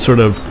sort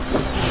of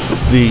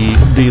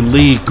the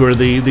leak or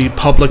the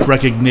public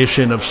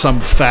recognition of some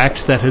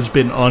fact that has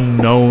been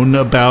unknown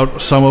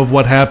about some of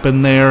what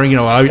happened there. You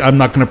know, I'm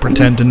not going to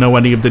pretend to know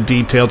any of the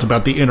details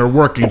about the inner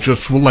workings,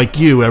 just like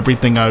you,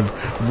 everything I've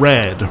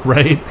read,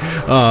 right?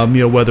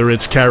 You know, whether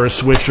it's Kara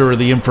Swisher or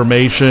The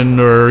Information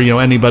or, you know,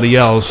 anybody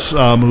else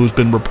who's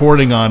been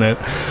reporting on it.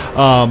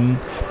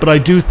 But I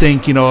do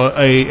think, you know,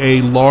 a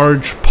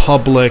large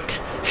public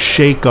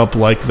shakeup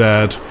like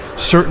that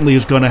certainly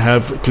is going to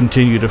have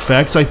continued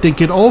effects. I think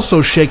it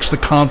also shakes the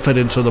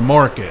confidence of the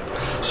market.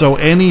 So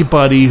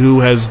anybody who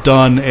has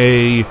done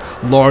a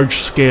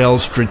large-scale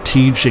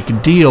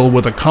strategic deal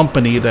with a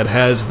company that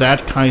has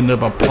that kind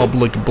of a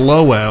public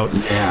blowout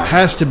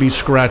has to be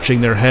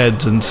scratching their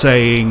heads and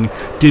saying,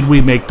 did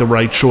we make the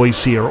right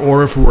choice here?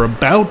 Or if we're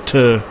about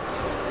to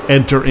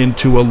enter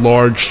into a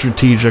large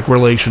strategic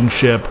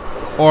relationship,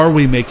 are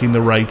we making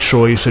the right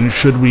choice, and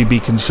should we be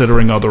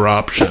considering other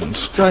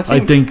options? So I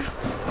think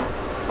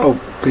oh,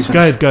 please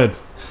finish. Go ahead.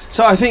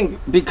 So I think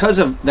because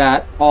of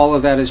that, all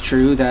of that is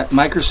true, that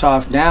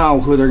Microsoft now,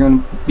 who they're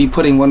going to be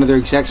putting one of their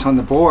execs on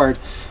the board,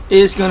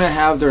 is going to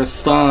have their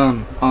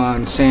thumb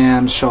on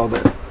Sam's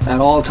shoulder at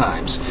all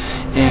times.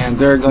 And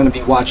they're going to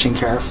be watching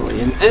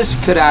carefully. And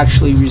this could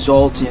actually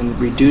result in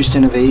reduced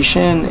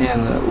innovation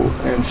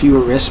and fewer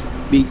risks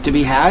to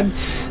be had.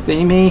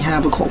 They may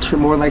have a culture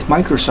more like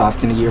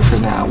Microsoft in a year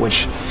from now,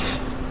 which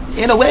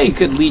in a way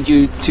could lead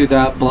you to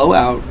that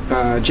blowout,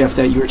 Jeff,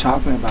 that you were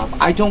talking about.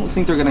 I don't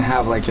think they're going to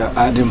have like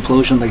an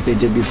implosion like they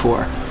did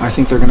before. I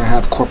think they're going to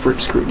have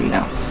corporate scrutiny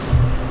now.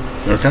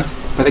 Okay.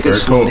 But they could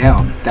slow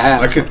down.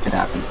 That's what could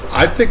happen.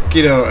 I think,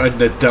 you know, a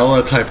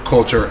Nadella type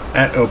culture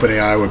at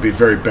OpenAI would be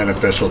very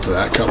beneficial to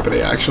that company,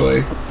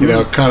 actually. You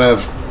know, kind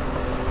of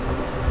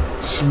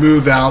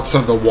smooth out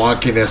some of the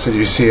wonkiness that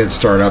you see in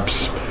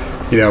startups,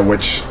 you know,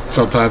 which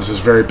sometimes is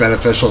very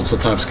beneficial and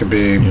sometimes can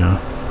be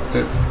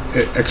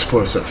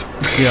explosive.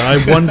 Yeah,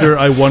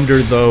 I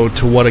wonder though,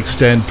 to what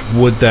extent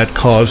would that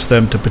cause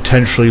them to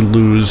potentially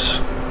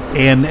lose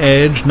an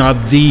edge,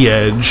 not the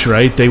edge,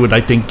 right? They would, I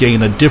think,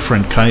 gain a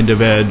different kind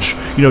of edge.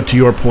 To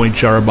your point,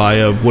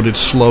 Jeremiah, would it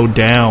slow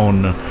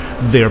down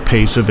their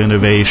pace of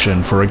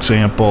innovation, for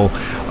example?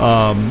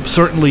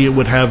 Certainly it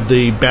would have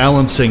the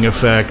balancing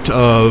effect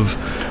of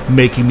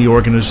making the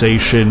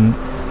organization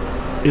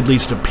at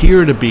least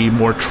appear to be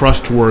more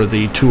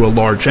trustworthy to a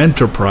large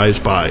enterprise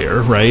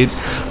buyer, right?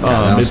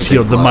 It's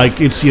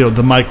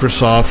the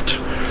Microsoft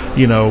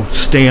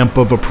stamp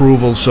of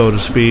approval, so to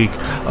speak.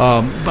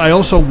 I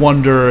also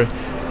wonder,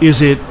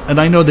 is it, and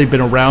I know they've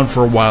been around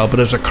for a while, but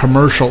as a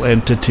commercial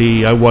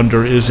entity, I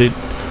wonder, is it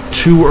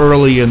too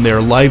early in their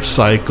life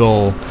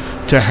cycle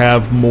to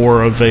have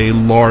more of a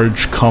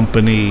large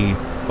company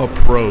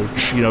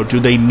approach? Do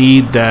they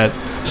need that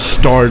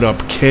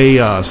startup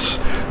chaos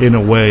in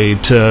a way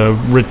to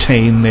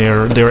retain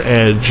their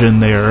edge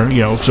and their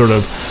sort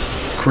of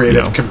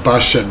creative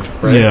combustion,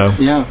 right?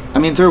 Yeah. I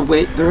mean,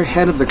 they're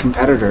ahead of the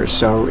competitors,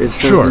 so it's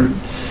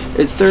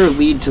their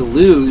lead to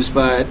lose.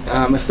 But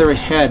if they're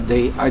ahead,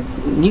 they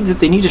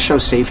need to show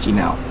safety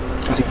now.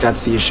 I think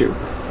that's the issue.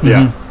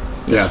 Yeah,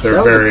 yeah, they're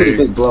that was very a pretty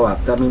big blow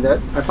up. I mean, that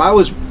if I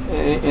was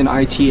in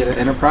IT at an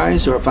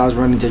enterprise, or if I was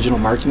running digital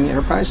marketing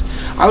enterprise,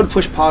 I would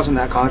push pause on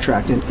that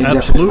contract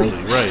indefinitely,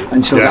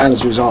 until that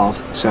is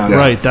resolved. So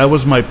right, that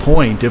was my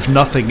point. If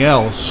nothing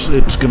else,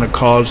 it's going to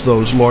cause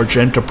those large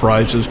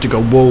enterprises to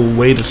go, whoa,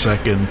 wait a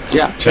second.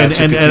 Yeah, and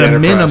at a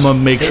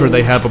minimum, make sure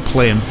they have a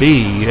plan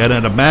B, and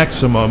at a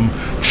maximum,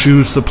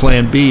 choose the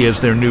plan B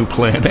as their new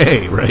plan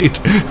A, right?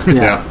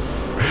 Yeah.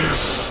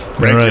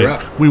 Great,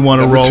 right. We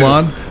want to roll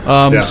on.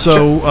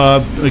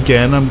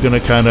 Again, I'm going to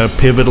kind of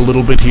pivot a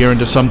little bit here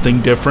into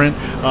something different.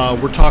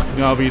 We're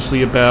talking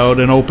obviously about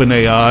an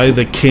OpenAI,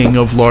 the king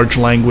of large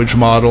language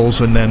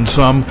models, and then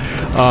some.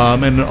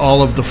 And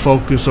all of the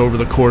focus over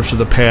the course of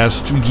the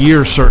past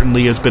year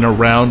certainly has been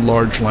around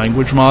large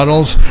language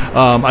models.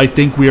 I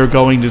think we are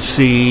going to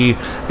see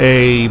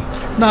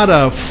not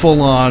a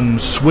full-on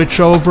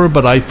switchover,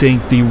 but I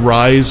think the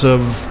rise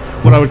of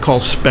what I would call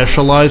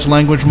specialized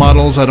language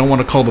models. I don't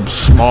want to call them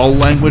small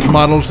language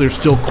models. They're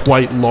still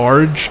quite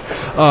large.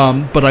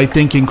 But I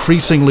think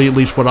increasingly, at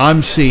least what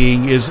I'm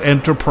seeing, is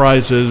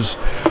enterprises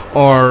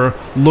are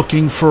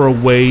looking for a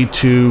way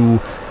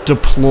to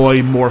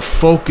deploy more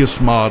focused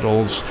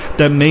models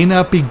that may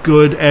not be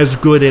as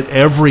good at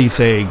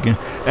everything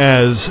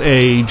as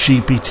a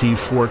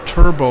GPT-4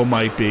 Turbo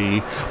might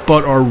be,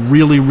 but are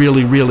really,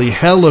 really, really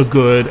hella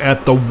good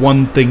at the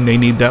one thing they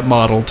need that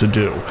model to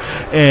do.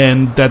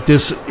 And that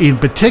this in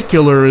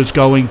particular is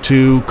going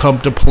to come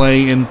to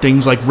play in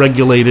things like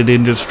regulated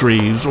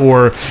industries,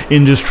 or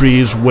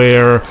industries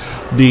where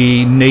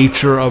the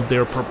nature of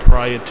their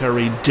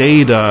proprietary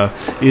data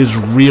is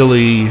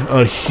really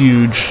a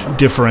huge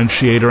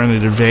differentiator and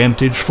an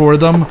advantage for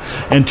them,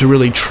 and to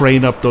really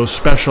train up those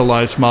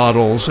specialized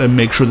models and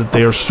make sure that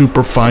they are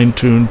super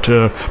fine-tuned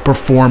to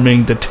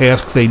performing the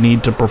tasks they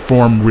need to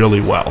perform really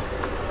well.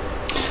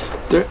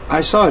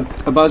 I saw a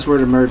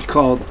buzzword emerge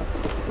called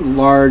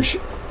large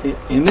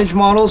image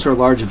models, or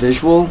large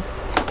visual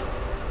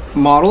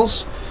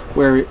models,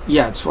 where,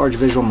 it's large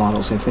visual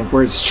models, I think,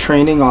 where it's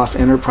training off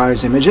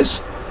enterprise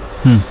images.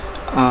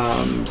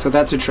 So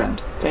that's a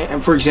trend.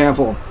 And for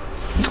example,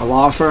 a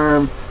law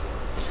firm,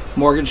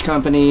 mortgage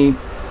company,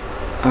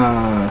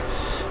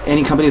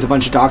 any company with a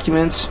bunch of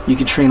documents, you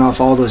could train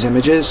off all those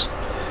images.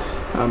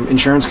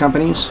 Insurance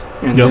companies,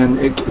 and then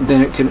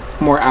it can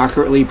more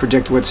accurately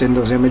predict what's in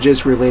those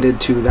images related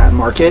to that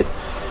market.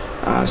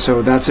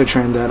 So that's a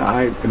trend that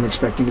I am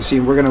expecting to see,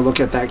 and we're going to look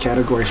at that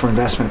category for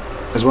investment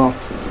as well.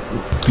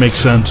 Makes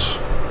sense.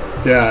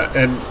 Yeah,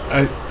 and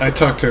I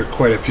talked to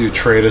quite a few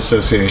trade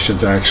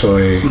associations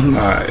actually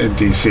in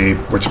DC,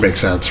 which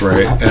makes sense,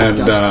 right? And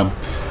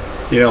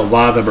a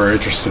lot of them are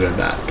interested in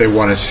that. They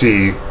want to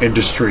see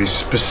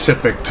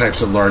industry-specific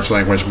types of large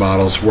language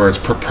models where it's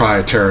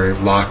proprietary,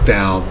 locked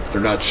down.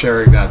 They're not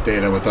sharing that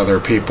data with other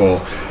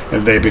people,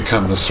 and they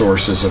become the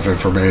sources of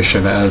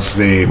information as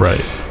the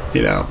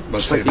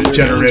let's say the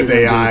Generative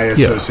AI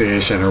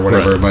Association or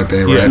whatever it might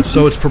be, right? Yeah,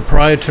 so it's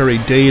proprietary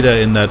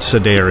data in that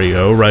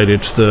scenario, right?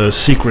 It's the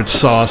secret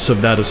sauce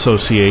of that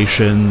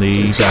association,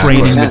 the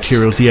training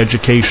materials, the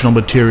educational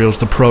materials,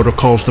 the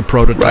protocols, the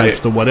prototypes,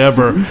 the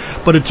whatever.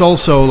 But it's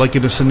also, like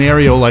in a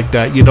scenario like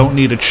that, you don't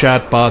need a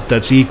chatbot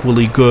that's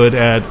equally good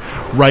at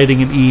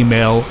writing an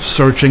email,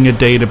 searching a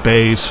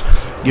database,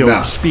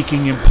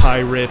 speaking in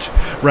pirate,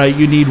 right?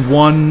 You need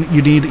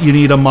you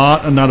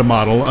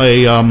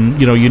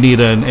need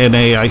an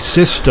AI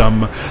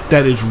system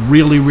that is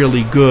really,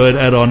 really good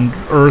at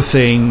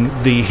unearthing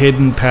the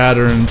hidden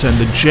patterns and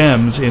the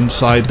gems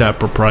inside that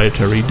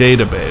proprietary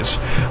database.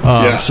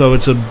 So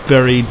it's a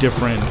very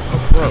different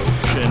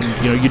approach, and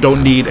you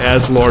don't need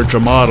as large a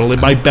model.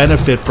 It might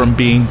benefit from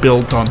being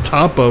built on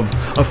top of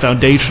a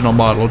foundational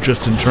model,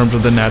 just in terms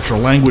of the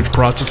natural language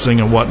processing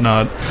and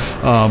whatnot,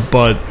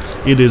 but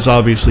it is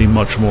obviously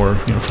much more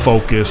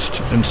focused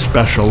and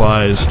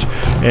specialized,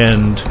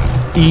 and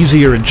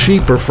easier and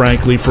cheaper,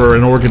 frankly, for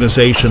an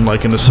organization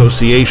like an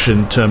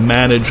association to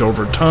manage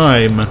over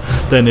time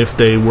than if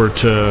they were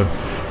to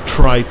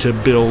try to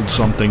build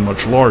something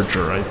much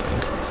larger, I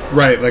think.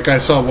 Right, like I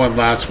saw one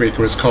last week. It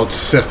was called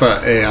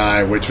CIFA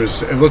AI,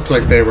 it looked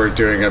like they were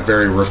doing a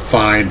very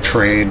refined,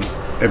 trained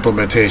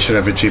implementation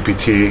of a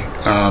GPT,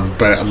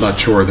 but I'm not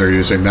sure they're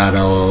using that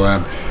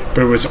LLM.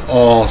 But it was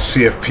all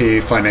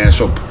CFP,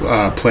 financial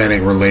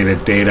planning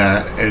related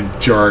data and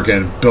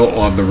jargon built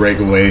on the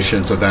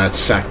regulations of that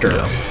sector.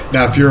 Yeah.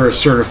 Now, if you're a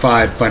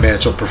certified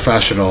financial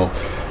professional,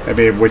 I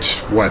mean,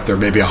 there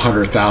may be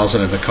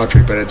 100,000 in the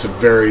country, but it's a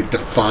very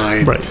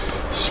defined,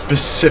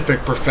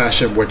 specific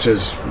profession, which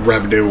is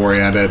revenue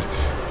oriented.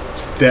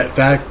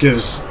 That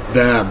gives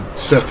them,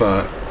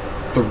 CIFA,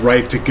 the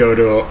right to go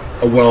to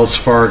a Wells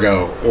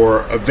Fargo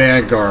or a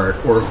Vanguard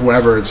or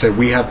whoever and say,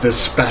 we have this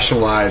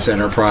specialized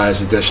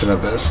enterprise edition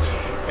of this,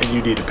 and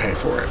you need to pay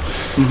for it.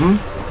 Mm-hmm.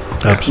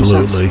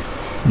 Absolutely.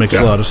 Makes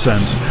a lot of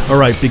sense. All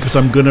right, because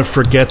I'm going to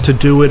forget to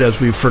do it, as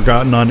we've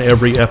forgotten on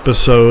every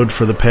episode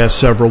for the past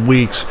several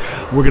weeks.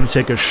 We're going to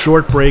take a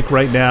short break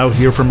right now,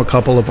 hear from a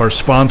couple of our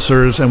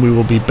sponsors, and we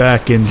will be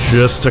back in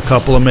just a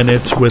couple of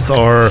minutes with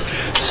our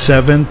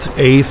 7th,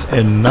 8th,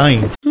 and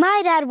 9th.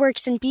 My dad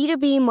works in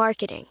B2B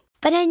marketing,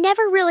 but I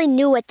never really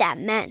knew what that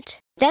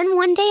meant. Then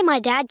one day my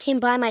dad came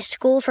by my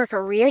school for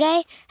career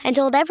day and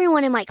told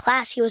everyone in my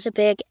class he was a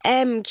big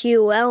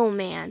MQL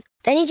man.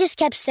 Then he just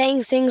kept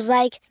saying things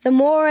like, the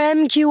more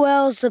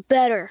MQLs, the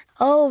better,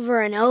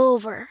 over and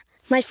over.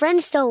 My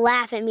friends still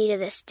laugh at me to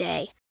this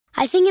day.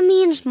 I think it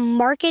means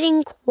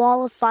marketing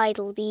qualified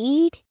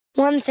lead.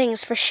 One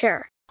thing's for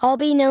sure, I'll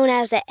be known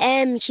as the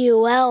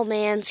MQL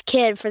man's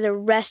kid for the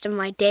rest of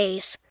my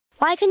days.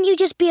 Why couldn't you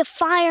just be a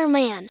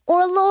fireman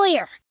or a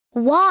lawyer?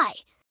 Why?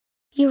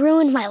 You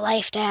ruined my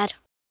life, Dad.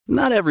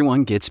 Not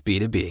everyone gets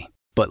B2B,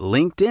 but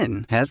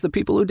LinkedIn has the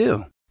people who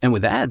do. And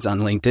with ads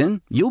on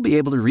LinkedIn, you'll be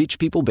able to reach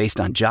people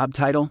based on job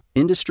title,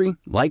 industry,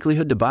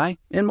 likelihood to buy,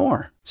 and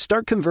more.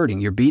 Start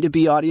converting your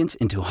B2B audience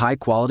into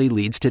high-quality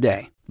leads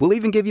today. We'll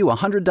even give you a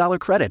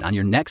 $100 credit on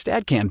your next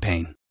ad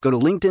campaign. Go to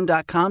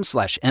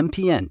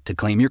linkedin.com/MPN to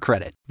claim your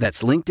credit.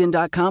 That's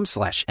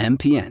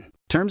linkedin.com/MPN.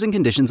 Terms and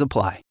conditions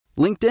apply.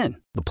 LinkedIn,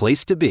 the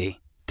place to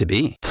be, to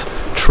be.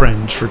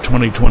 Trends for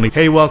 2020.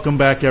 Hey, welcome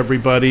back,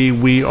 everybody.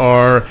 We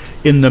are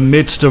in the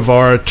midst of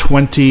our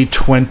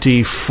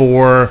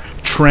 2024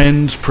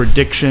 trends,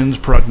 predictions,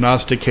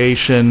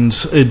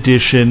 prognostications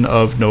edition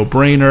of No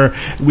Brainer.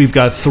 We've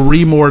got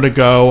 3 more to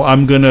go.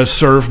 I'm going to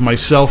serve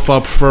myself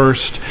up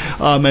first.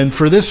 And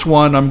for this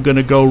one, I'm going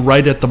to go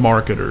right at the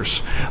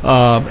marketers.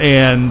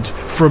 And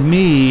for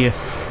me,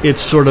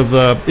 it's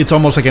it's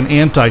almost like an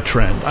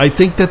anti-trend. I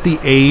think that the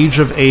age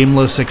of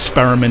aimless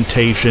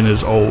experimentation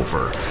is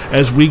over.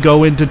 As we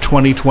go into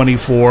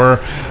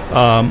 2024,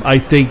 I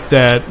think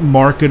that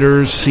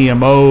marketers,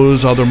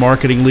 CMOs, other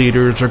marketing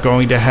leaders are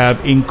going to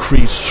have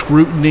increased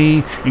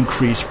scrutiny,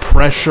 increased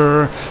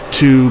pressure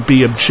to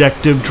be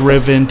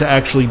objective-driven, to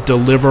actually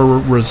deliver a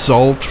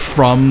result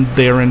from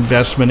their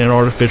investment in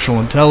artificial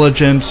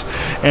intelligence.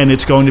 And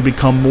it's going to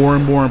become more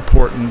and more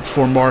important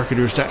for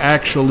marketers to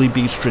actually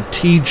be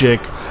strategic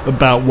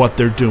about what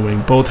they're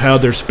doing, both how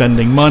they're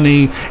spending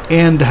money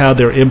and how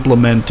they're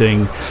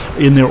implementing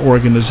in their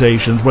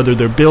organizations. Whether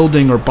they're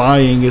building or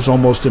buying is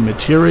almost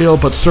immaterial,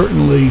 but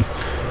certainly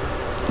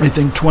I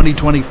think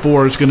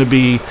 2024 is going to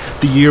be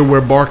the year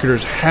where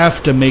marketers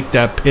have to make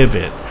that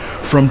pivot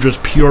from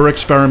just pure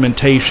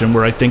experimentation,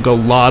 where I think a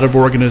lot of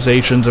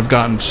organizations have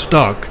gotten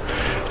stuck,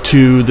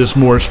 to this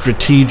more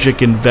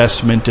strategic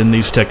investment in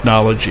these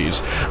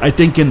technologies. I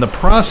think in the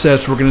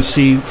process, we're going to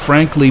see,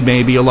 frankly,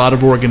 maybe a lot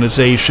of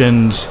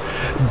organizations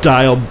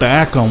dial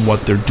back on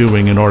what they're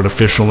doing in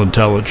artificial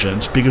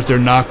intelligence, because they're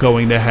not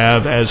going to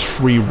have as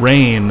free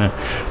rein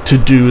to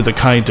do the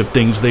kind of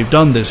things they've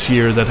done this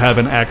year that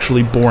haven't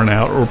actually borne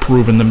out or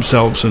proven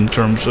themselves in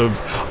terms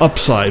of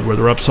upside,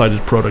 whether upside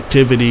is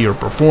productivity or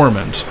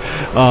performance.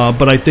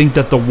 But I think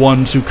that the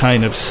ones who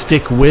kind of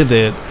stick with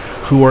it,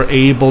 who are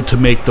able to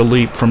make the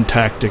leap from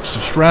tactics to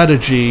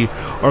strategy,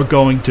 are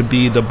going to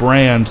be the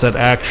brands that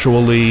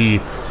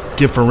actually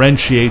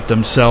differentiate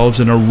themselves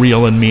in a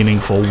real and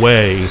meaningful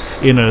way,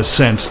 in a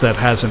sense that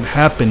hasn't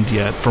happened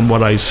yet from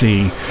what I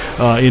see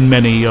in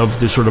many of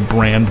the sort of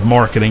brand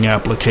marketing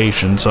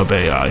applications of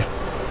AI.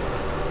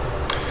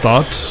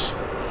 Thoughts?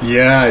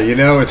 Yeah,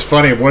 it's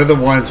funny. One of the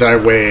ones I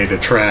weighed, a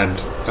trend,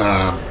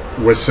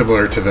 was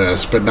similar to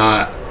this, but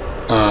not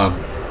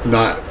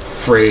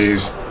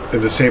phrased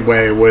in the same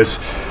way. It was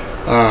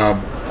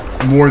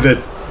more that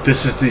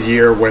this is the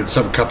year when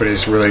some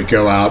companies really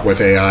go out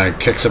with AI and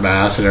kick some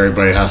ass, and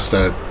everybody has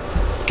to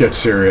get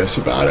serious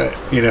about it.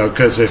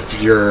 Because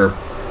if your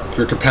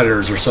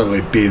competitors are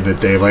suddenly beating the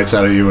daylights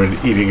out of you and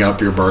eating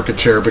up your market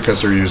share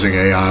because they're using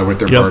AI with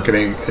their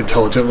marketing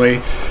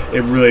intelligently,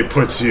 it really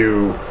puts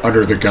you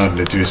under the gun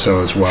to do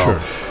so as well.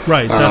 Sure.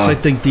 Right. That's, I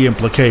think, the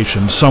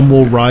implication. Some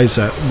will rise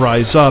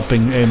up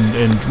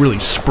and really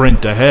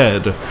sprint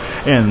ahead.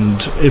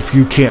 And if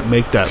you can't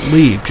make that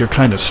leap, you're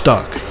kind of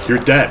stuck. You're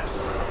dead.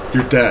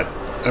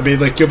 I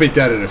mean, you'll be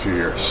dead in a few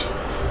years.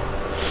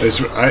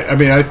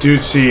 I do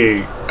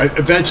see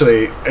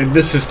eventually, and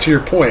this is to your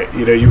point,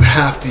 you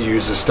have to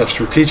use this stuff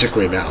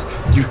strategically now.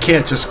 You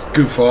can't just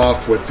goof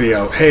off with,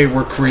 hey,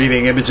 we're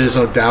creating images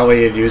on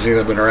DALL-E and using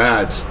them in our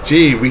ads.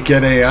 Gee, we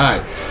get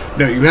AI.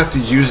 No, you have to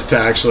use it to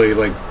actually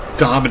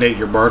dominate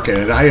your market.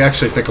 And I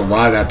actually think a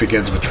lot of that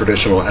begins with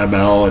traditional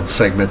ML and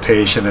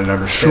segmentation and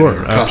understanding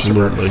your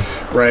customer. Absolutely.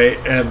 Right?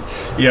 And,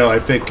 I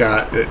think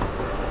I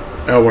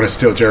don't want to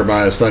steal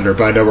Jeremiah's thunder,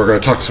 but I know we're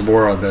going to talk some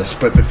more on this.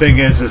 But the thing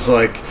is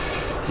the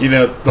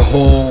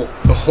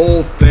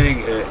whole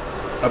thing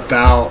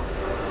about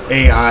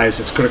AI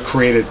is it's going to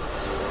create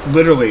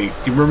literally,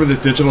 you remember the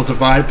digital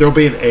divide? There'll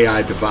be an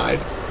AI divide.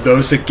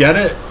 Those that get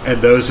it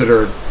and those that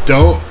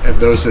don't, and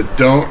those that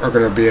don't are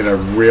going to be in a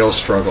real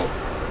struggle.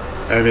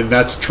 I mean,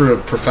 that's true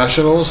of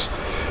professionals,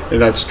 and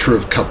that's true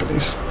of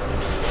companies.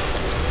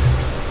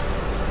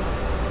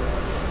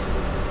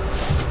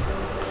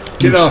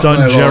 You've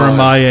stunned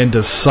Jeremiah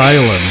into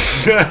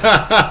silence.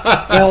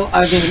 Well,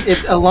 I mean, it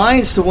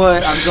aligns to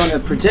what I'm going to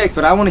predict,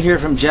 but I want to hear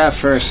from Jeff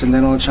first, and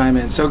then I'll chime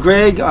in. So,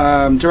 Greg,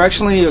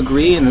 directionally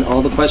agree in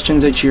all the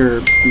questions that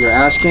you're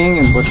asking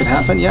and what could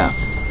happen? Yeah.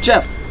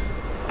 Jeff.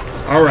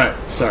 All right.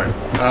 Sorry.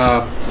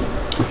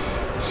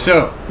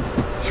 So,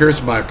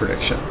 here's my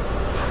prediction.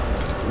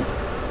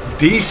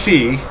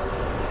 DC,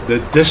 the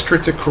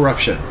District of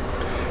Corruption,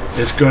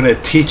 is going to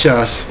teach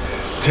us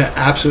to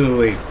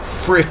absolutely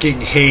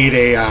freaking hate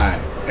AI.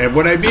 And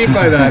what I mean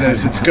by that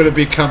is it's going to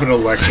become an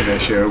election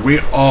issue. We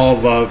all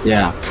love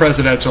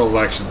presidential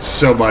elections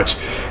so much.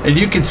 And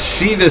you can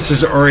see this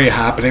is already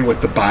happening with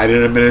the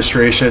Biden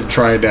administration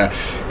trying to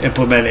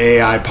implement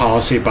AI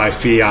policy by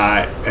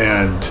fiat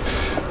and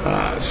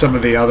some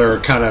of the other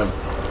kind of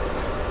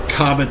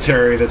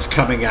commentary that's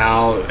coming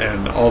out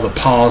and all the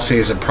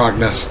policies and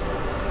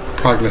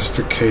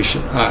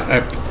prognostication.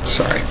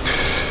 Sorry.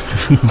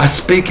 I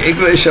speak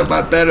English on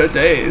my better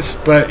days.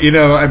 But,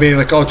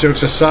 all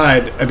jokes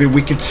aside,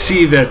 we can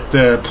see that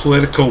the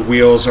political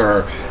wheels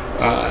are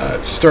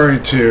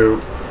starting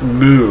to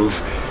move,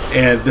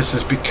 and this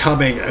is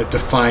becoming a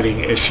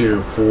defining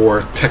issue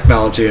for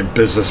technology and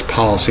business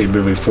policy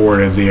moving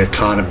forward in the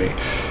economy.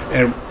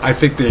 And I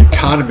think the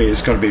economy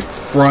is going to be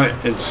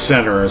front and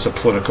center as a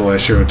political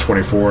issue in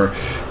 24.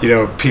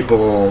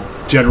 People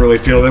generally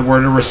feel that we're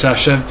in a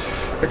recession.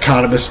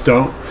 Economists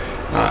don't.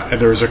 And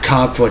there's a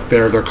conflict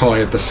there. They're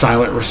calling it the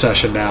silent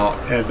recession now.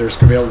 And there's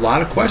going to be a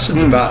lot of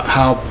questions about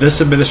how this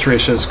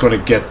administration is going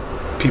to get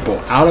people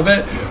out of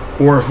it,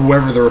 or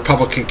whoever the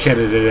Republican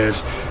candidate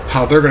is,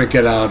 how they're going to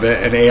get out of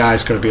it. And AI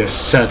is going to be a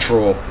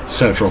central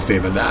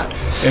theme in that.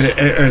 And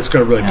it's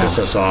going to really piss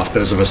us off,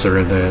 those of us that are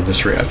in the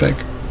industry, I think.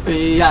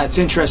 Yeah, it's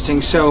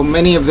interesting. So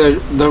many of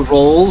the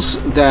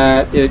roles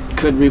that it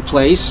could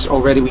replace,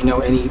 already we know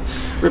any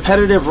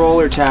repetitive role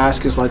or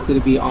task is likely to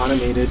be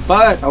automated,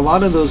 but a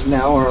lot of those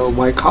now are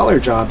white-collar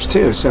jobs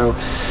too. So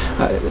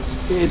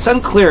it's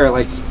unclear,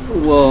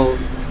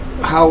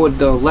 how would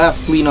the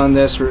left lean on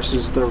this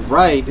versus the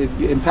right?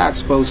 It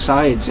impacts both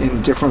sides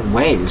in different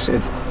ways.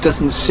 It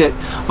doesn't sit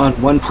on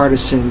one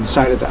partisan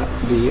side of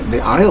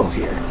the aisle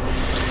here.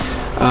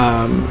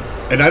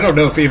 And I don't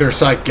know if either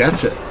side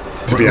gets it.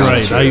 To be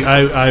honest,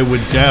 I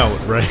would doubt,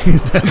 right,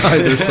 that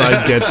either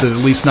side gets it, at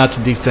least not to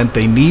the extent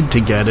they need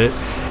to get it.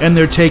 And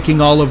they're taking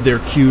all of their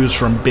cues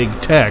from big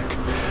tech.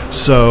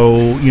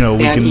 So, we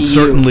can EU.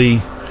 Certainly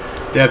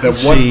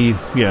see.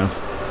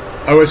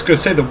 I was going to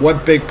say the one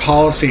big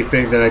policy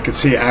thing that I could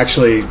see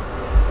actually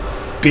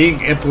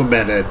being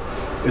implemented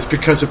is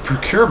because of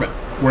procurement,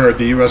 where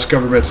the U.S.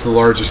 government's the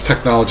largest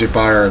technology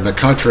buyer in the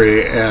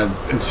country, and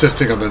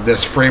insisting on the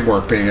NIST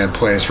framework being in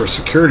place for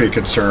security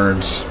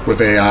concerns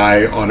with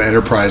AI on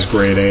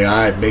enterprise-grade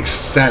AI makes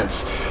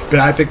sense. But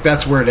I think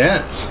that's where it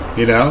ends,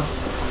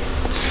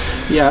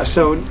 Yeah,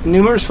 so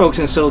numerous folks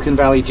in Silicon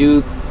Valley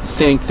do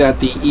think that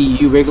the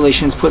EU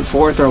regulations put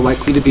forth are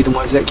likely to be the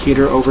ones that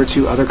cater over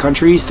to other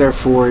countries.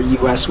 Therefore,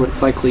 U.S. would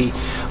likely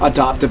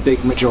adopt a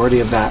big majority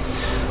of that.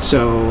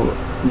 So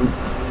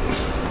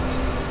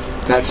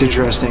that's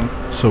interesting.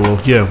 So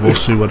we'll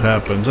see what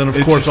happens, and of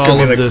course, all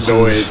of this is and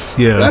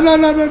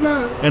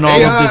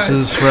all of this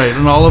is right,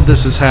 and all of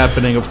this is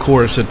happening, of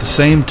course, at the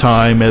same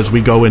time as we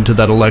go into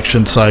that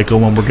election cycle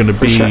when we're going to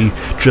be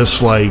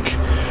just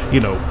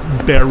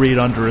buried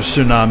under a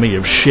tsunami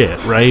of shit.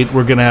 Right,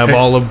 we're going to have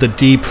all of the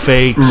deep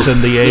fakes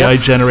and the AI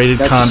generated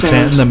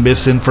content and the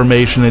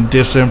misinformation and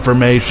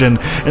disinformation,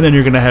 and then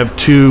you're going to have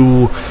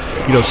two,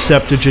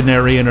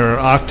 septuagenarian or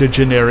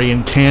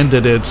octogenarian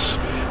candidates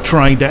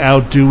trying to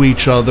outdo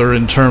each other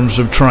in terms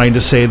of trying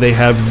to say they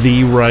have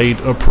the right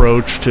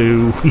approach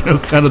to,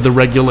 kind of the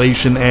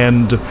regulation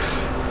and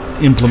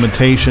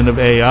implementation of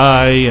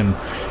AI, and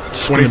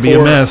it's going to be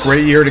a mess.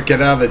 Great year to get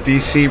out of the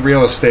DC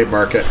real estate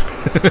market.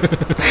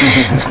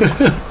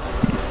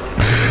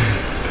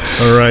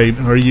 All right,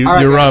 you're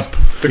guys. up.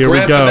 Here we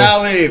go.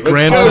 Finale.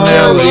 Grand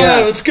finale.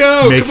 Let's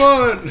go. Come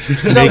on.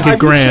 Make it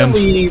grand.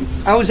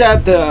 I was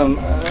at the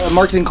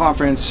marketing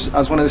conference. I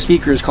was one of the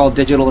speakers called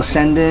Digital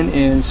Ascendant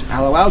in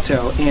Palo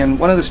Alto, and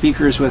one of the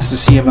speakers was the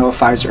CMO of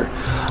Pfizer.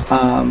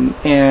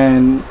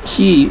 And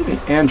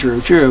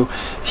Drew,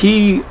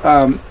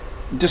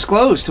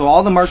 disclosed to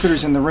all the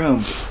marketers in the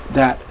room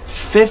that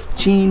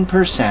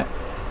 15%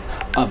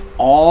 of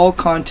all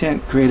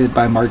content created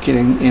by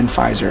marketing in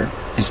Pfizer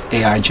is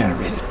AI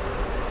generated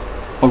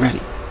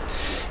already.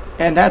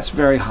 And that's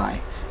very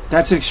high.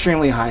 That's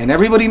extremely high. And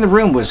everybody in the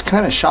room was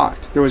kind of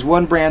shocked. There was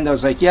one brand that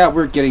was like, yeah,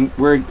 we're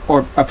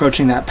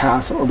approaching that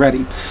path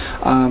already.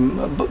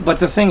 But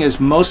the thing is,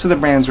 most of the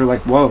brands were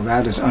like, whoa,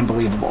 that is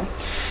unbelievable.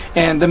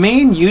 And the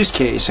main use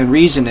case and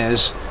reason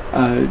is,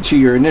 to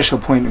your initial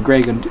point,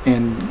 Greg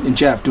and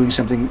Jeff, doing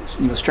something,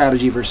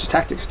 strategy versus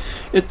tactics.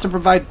 It's to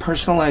provide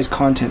personalized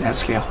content at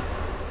scale.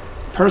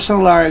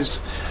 Personalized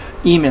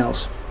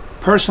emails,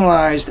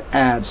 personalized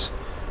ads,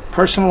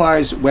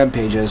 personalized web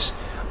pages.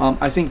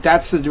 I think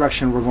that's the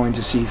direction we're going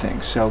to see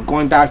things. So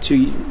going back to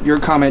your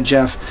comment,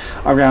 Jeff,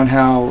 around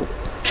how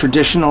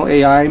traditional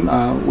AI,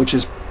 which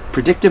is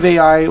predictive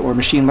AI or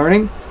machine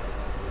learning,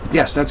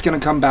 yes, that's going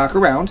to come back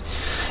around.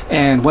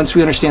 And once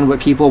we understand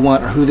what people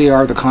want or who they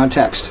are, the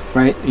context,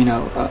 right?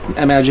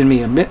 Imagine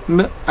me.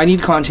 I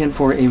need content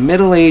for a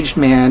middle-aged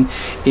man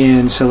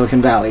in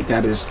Silicon Valley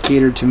that is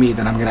catered to me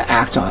that I'm going to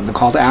act on. The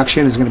call to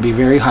action is going to be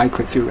very high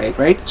click-through rate,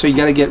 right? So you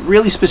got to get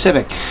really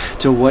specific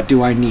to what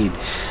do I need.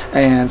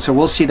 And so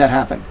we'll see that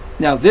happen.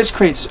 Now, this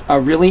creates a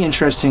really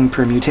interesting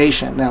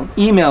permutation. Now,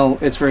 email,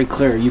 it's very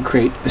clear. You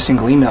create a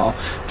single email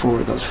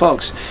for those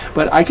folks.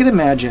 But I could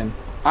imagine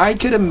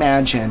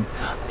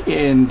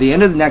in the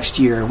end of the next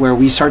year where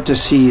we start to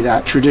see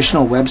that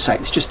traditional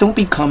websites just don't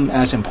become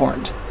as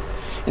important.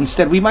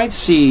 Instead, we might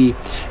see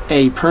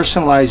a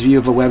personalized view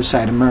of a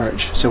website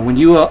emerge. So when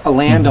you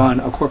land on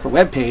a corporate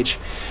web page,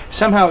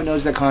 somehow it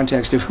knows the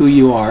context of who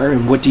you are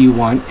and what do you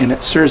want, and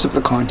it serves up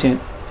the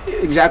content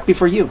exactly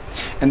for you.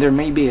 And there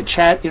may be a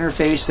chat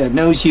interface that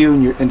knows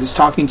you and is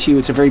talking to you.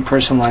 It's a very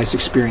personalized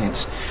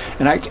experience.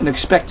 And I can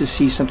expect to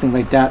see something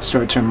like that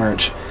start to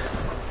emerge.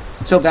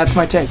 So that's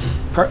my take.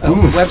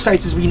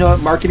 Websites as we know it,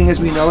 marketing as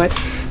we know it,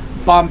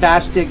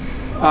 bombastic,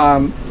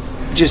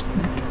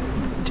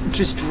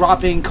 just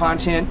dropping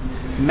content,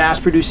 mass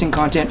producing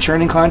content,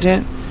 churning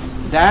content,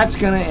 that's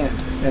going to end.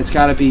 It's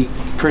got to be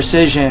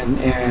precision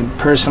and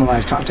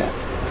personalized content.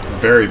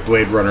 Very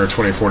Blade Runner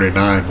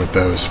 2049 with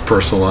those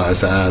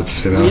personalized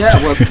ads,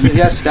 Yeah, well,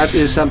 yes, that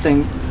is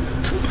something.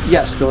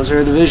 Yes, those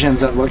are the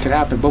visions of what could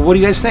happen. But what do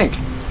you guys think?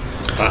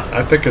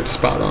 I think it's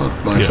spot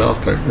on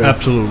myself. Yeah,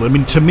 absolutely. I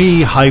mean, to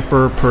me,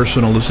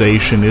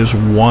 hyper-personalization is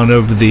one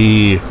of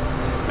the,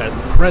 at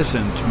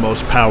present,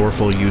 most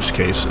powerful use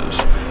cases.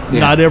 Yeah.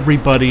 Not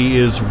everybody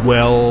is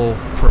well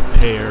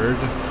prepared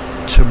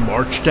to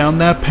march down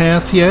that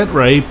path yet,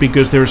 right?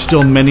 Because there are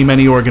still many,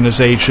 many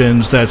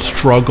organizations that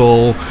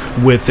struggle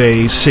with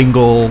a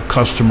single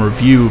customer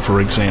view,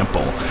 for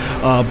example.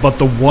 But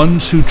the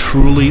ones who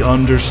truly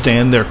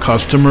understand their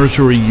customers,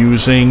 who are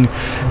using,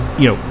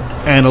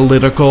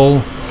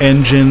 analytical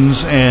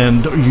engines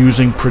and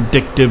using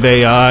predictive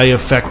AI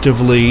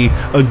effectively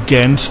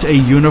against a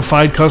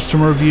unified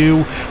customer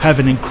view, have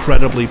an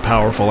incredibly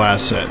powerful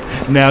asset.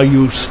 Now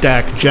you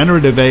stack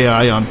generative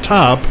AI on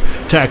top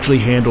to actually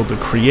handle the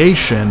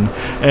creation,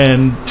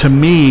 and to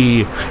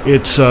me,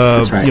 it's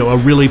a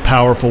really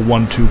powerful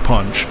 1-2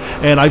 punch.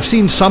 And I've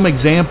seen some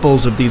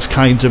examples of these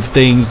kinds of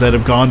things that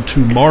have gone to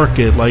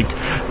market, like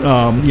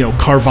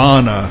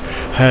Carvana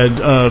had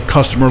a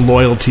customer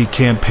loyalty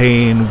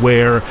campaign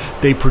where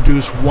they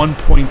produced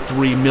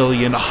 1.3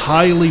 million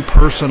highly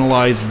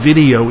personalized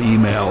video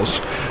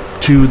emails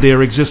to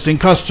their existing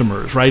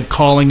customers, right?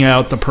 Calling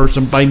out the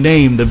person by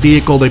name, the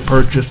vehicle they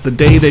purchased, the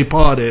day they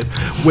bought it,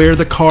 where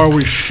the car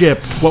was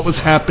shipped, what was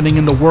happening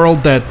in the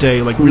world that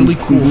day, like really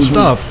cool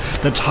stuff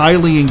that's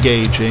highly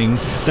engaging,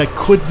 that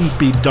couldn't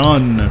be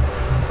done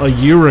a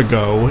year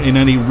ago in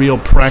any real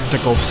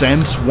practical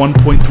sense.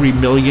 1.3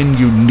 million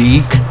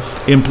unique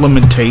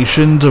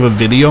implementations of a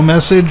video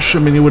message. I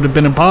mean, it would have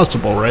been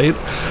impossible, right?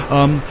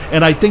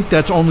 And I think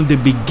that's only the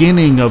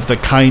beginning of the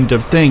kind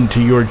of thing,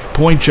 to your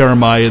point,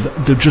 Jeremiah,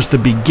 just the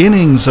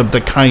beginnings of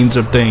the kinds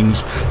of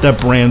things that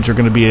brands are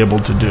going to be able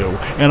to do.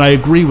 And I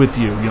agree with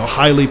you,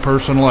 highly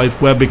personalized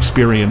web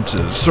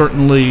experiences,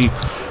 certainly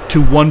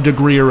to one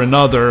degree or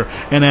another,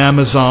 an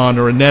Amazon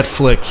or a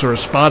Netflix or a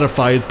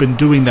Spotify has been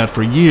doing that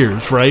for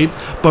years, right?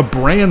 But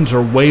brands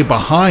are way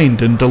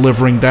behind in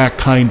delivering that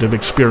kind of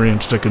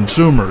experience to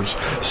consumers.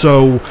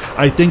 So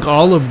I think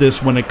all of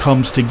this, when it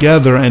comes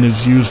together and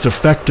is used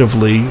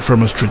effectively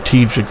from a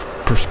strategic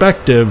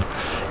perspective,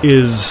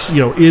 is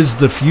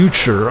the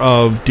future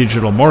of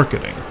digital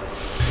marketing.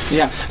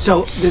 Yeah,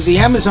 so the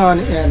Amazon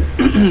and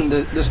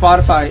the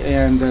Spotify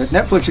and the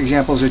Netflix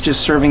examples are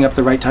just serving up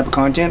the right type of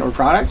content or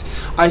products.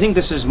 I think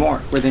this is more,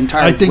 where the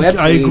entire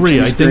I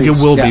agree. I think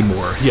it will be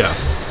more, yeah.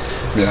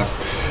 Yeah.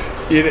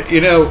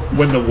 You know,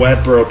 when the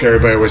web broke,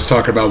 everybody was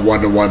talking about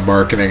one-to-one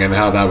marketing and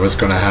how that was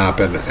going to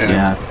happen.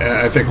 And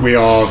I think we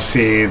all have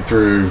seen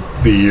through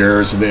the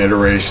years and the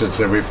iterations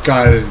that we've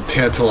gotten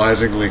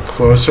tantalizingly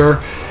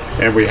closer,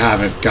 and we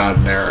haven't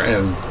gotten there.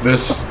 And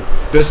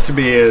this to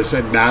me is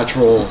a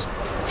natural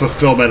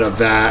fulfillment of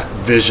that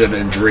vision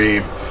and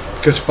dream,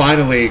 because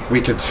finally we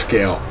can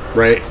scale,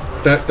 right?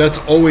 That's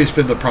always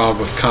been the problem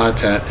with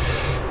content.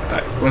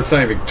 Let's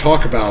not even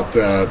talk about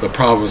the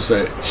problems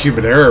that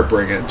human error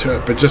bring into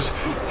it, but just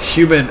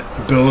human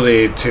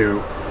ability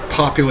to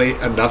populate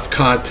enough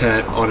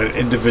content on an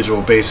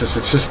individual basis.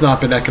 It's just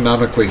not been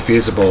economically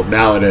feasible.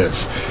 Now it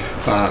is.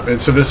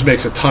 And so this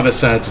makes a ton of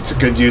sense. It's a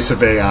good use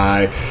of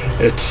AI.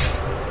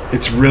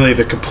 It's really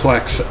the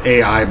complex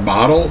AI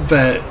model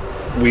that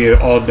we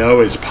all know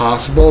is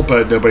possible,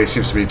 but nobody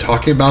seems to be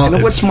talking about.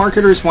 And what's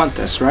marketers want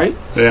this, right?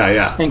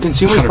 Yeah. And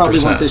consumers 100%.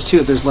 Probably want this too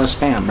if there's less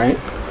spam, right?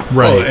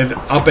 Right. Oh, and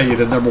I'll bet you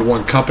the number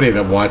one company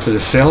that wants it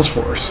is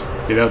Salesforce.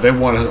 You know, they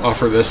want to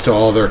offer this to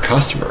all their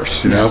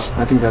customers, you know?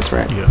 I think that's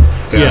right.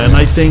 Yeah, and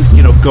I think,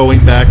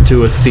 going back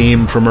to a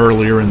theme from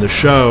earlier in the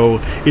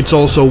show, it's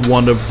also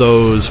one of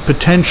those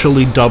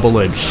potentially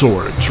double-edged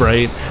swords,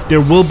 right?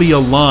 There will be a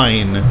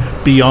line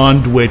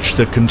beyond which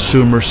the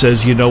consumer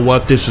says, you know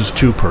what, this is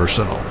too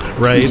personal,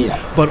 right? Yeah.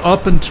 But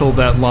up until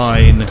that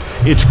line,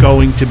 it's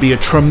going to be a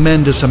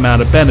tremendous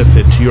amount of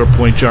benefit. To your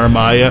point,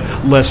 Jeremiah,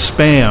 less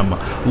spam,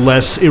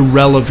 less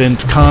irrelevant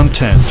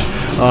content.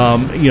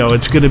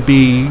 It's going to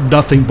be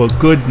nothing but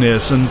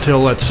goodness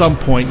until at some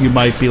point you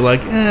might be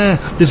like,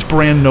 this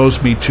brand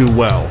knows me too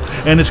well.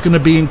 And it's going to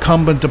be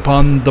incumbent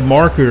upon the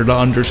marketer to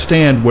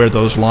understand where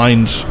those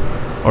lines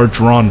are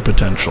drawn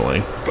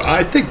potentially.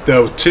 I think,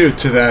 though, too,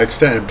 to that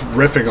extent,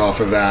 riffing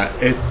off of that,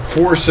 it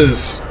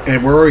forces,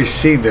 and we're already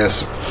seeing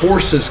this,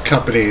 forces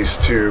companies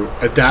to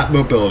adapt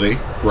mobility,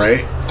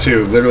 right?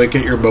 To literally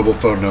get your mobile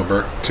phone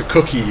number, to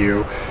cookie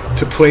you,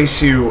 to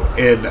place you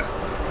in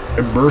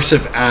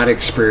immersive ad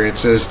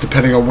experiences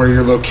depending on where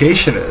your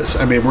location is.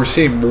 I mean, we're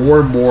seeing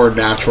more and more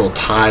natural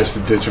ties to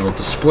digital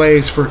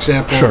displays, for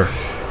example. Sure.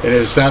 And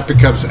as that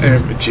becomes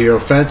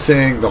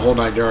geofencing, the whole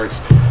 9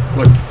 yards.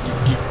 Look,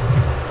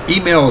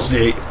 email is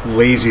the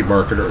lazy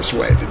marketer's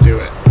way to do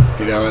it,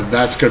 and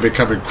that's going to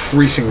become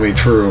increasingly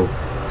true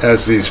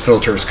as these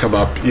filters come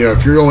up.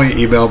 If you're only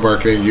email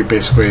marketing, you're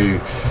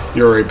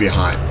already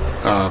behind.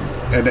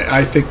 And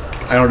I think,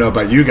 I don't know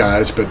about you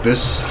guys, but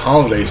this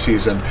holiday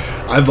season,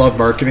 I love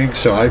marketing,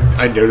 so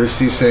I notice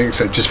these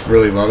things. I just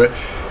really love it.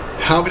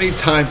 How many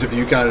times have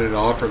you gotten an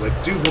offer like,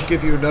 dude, we'll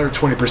give you another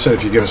 20%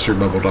 if you give us your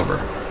mobile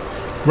number?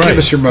 Right. Give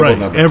us your mobile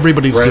number.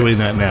 Everybody's doing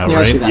that now,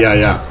 right?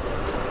 Yeah.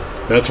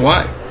 That's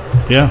why.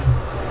 Yeah,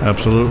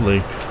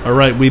 absolutely. All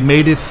right, we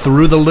made it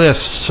through the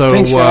list. So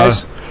thanks,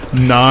 guys.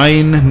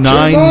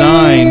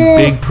 999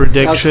 big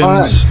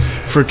predictions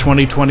for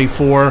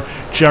 2024.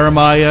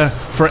 Jeremiah,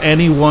 for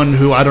anyone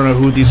who, I don't know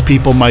who these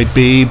people might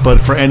be, but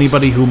for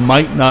anybody who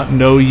might not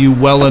know you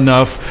well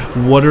enough,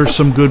 what are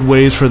some good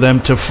ways for them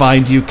to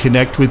find you,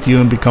 connect with you,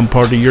 and become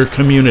part of your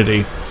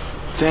community?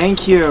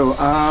 Thank you.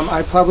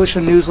 I publish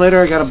a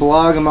newsletter. I got a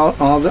blog. I'm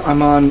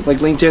on like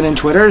LinkedIn and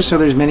Twitter, so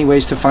there's many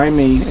ways to find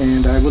me.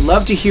 And I would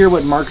love to hear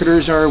what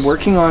marketers are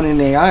working on in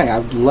AI.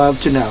 I'd love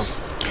to know.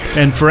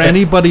 And for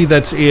anybody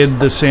that's in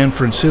the San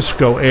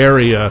Francisco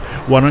area,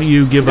 why don't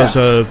you give us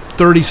a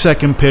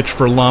 30-second pitch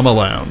for Llama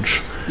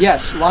Lounge?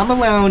 Yes, Llama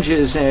Lounge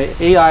is an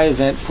AI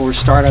event for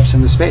startups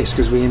in the space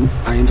because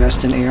I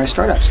invest in AI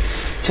startups.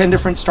 10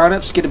 different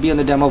startups get to be on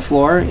the demo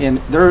floor, and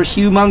they're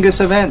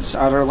humongous events.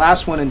 At our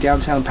last one in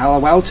downtown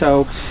Palo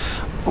Alto,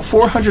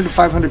 400 to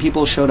 500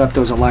 people showed up.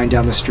 There was a line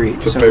down the street.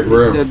 It's a big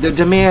room. The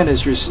demand is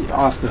just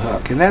off the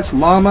hook, and that's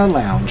Llama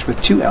Lounge with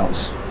 2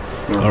 L's.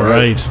 All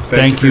right.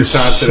 Thank you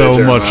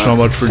so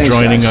much for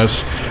joining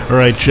us. All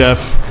right,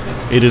 Jeff,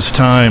 it is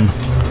time.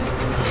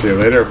 See you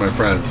later, my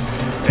friends.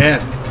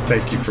 And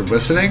thank you for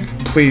listening.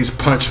 Please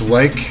punch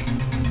like,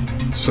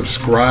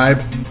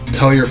 subscribe,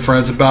 tell your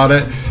friends about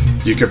it.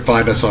 You can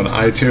find us on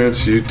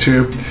iTunes,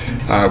 YouTube.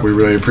 We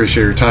really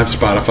appreciate your time.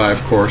 Spotify,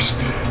 of course.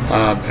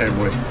 And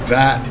with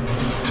that,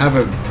 have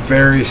a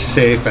very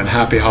safe and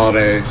happy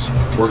holidays.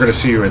 We're going to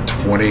see you in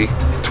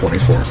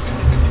 2024.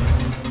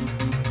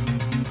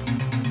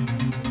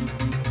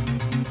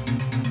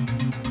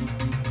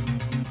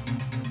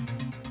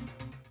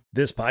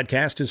 This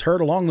podcast is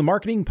heard along the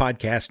Marketing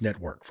Podcast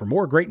Network. For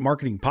more great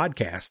marketing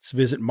podcasts,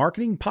 visit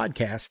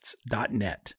marketingpodcasts.net.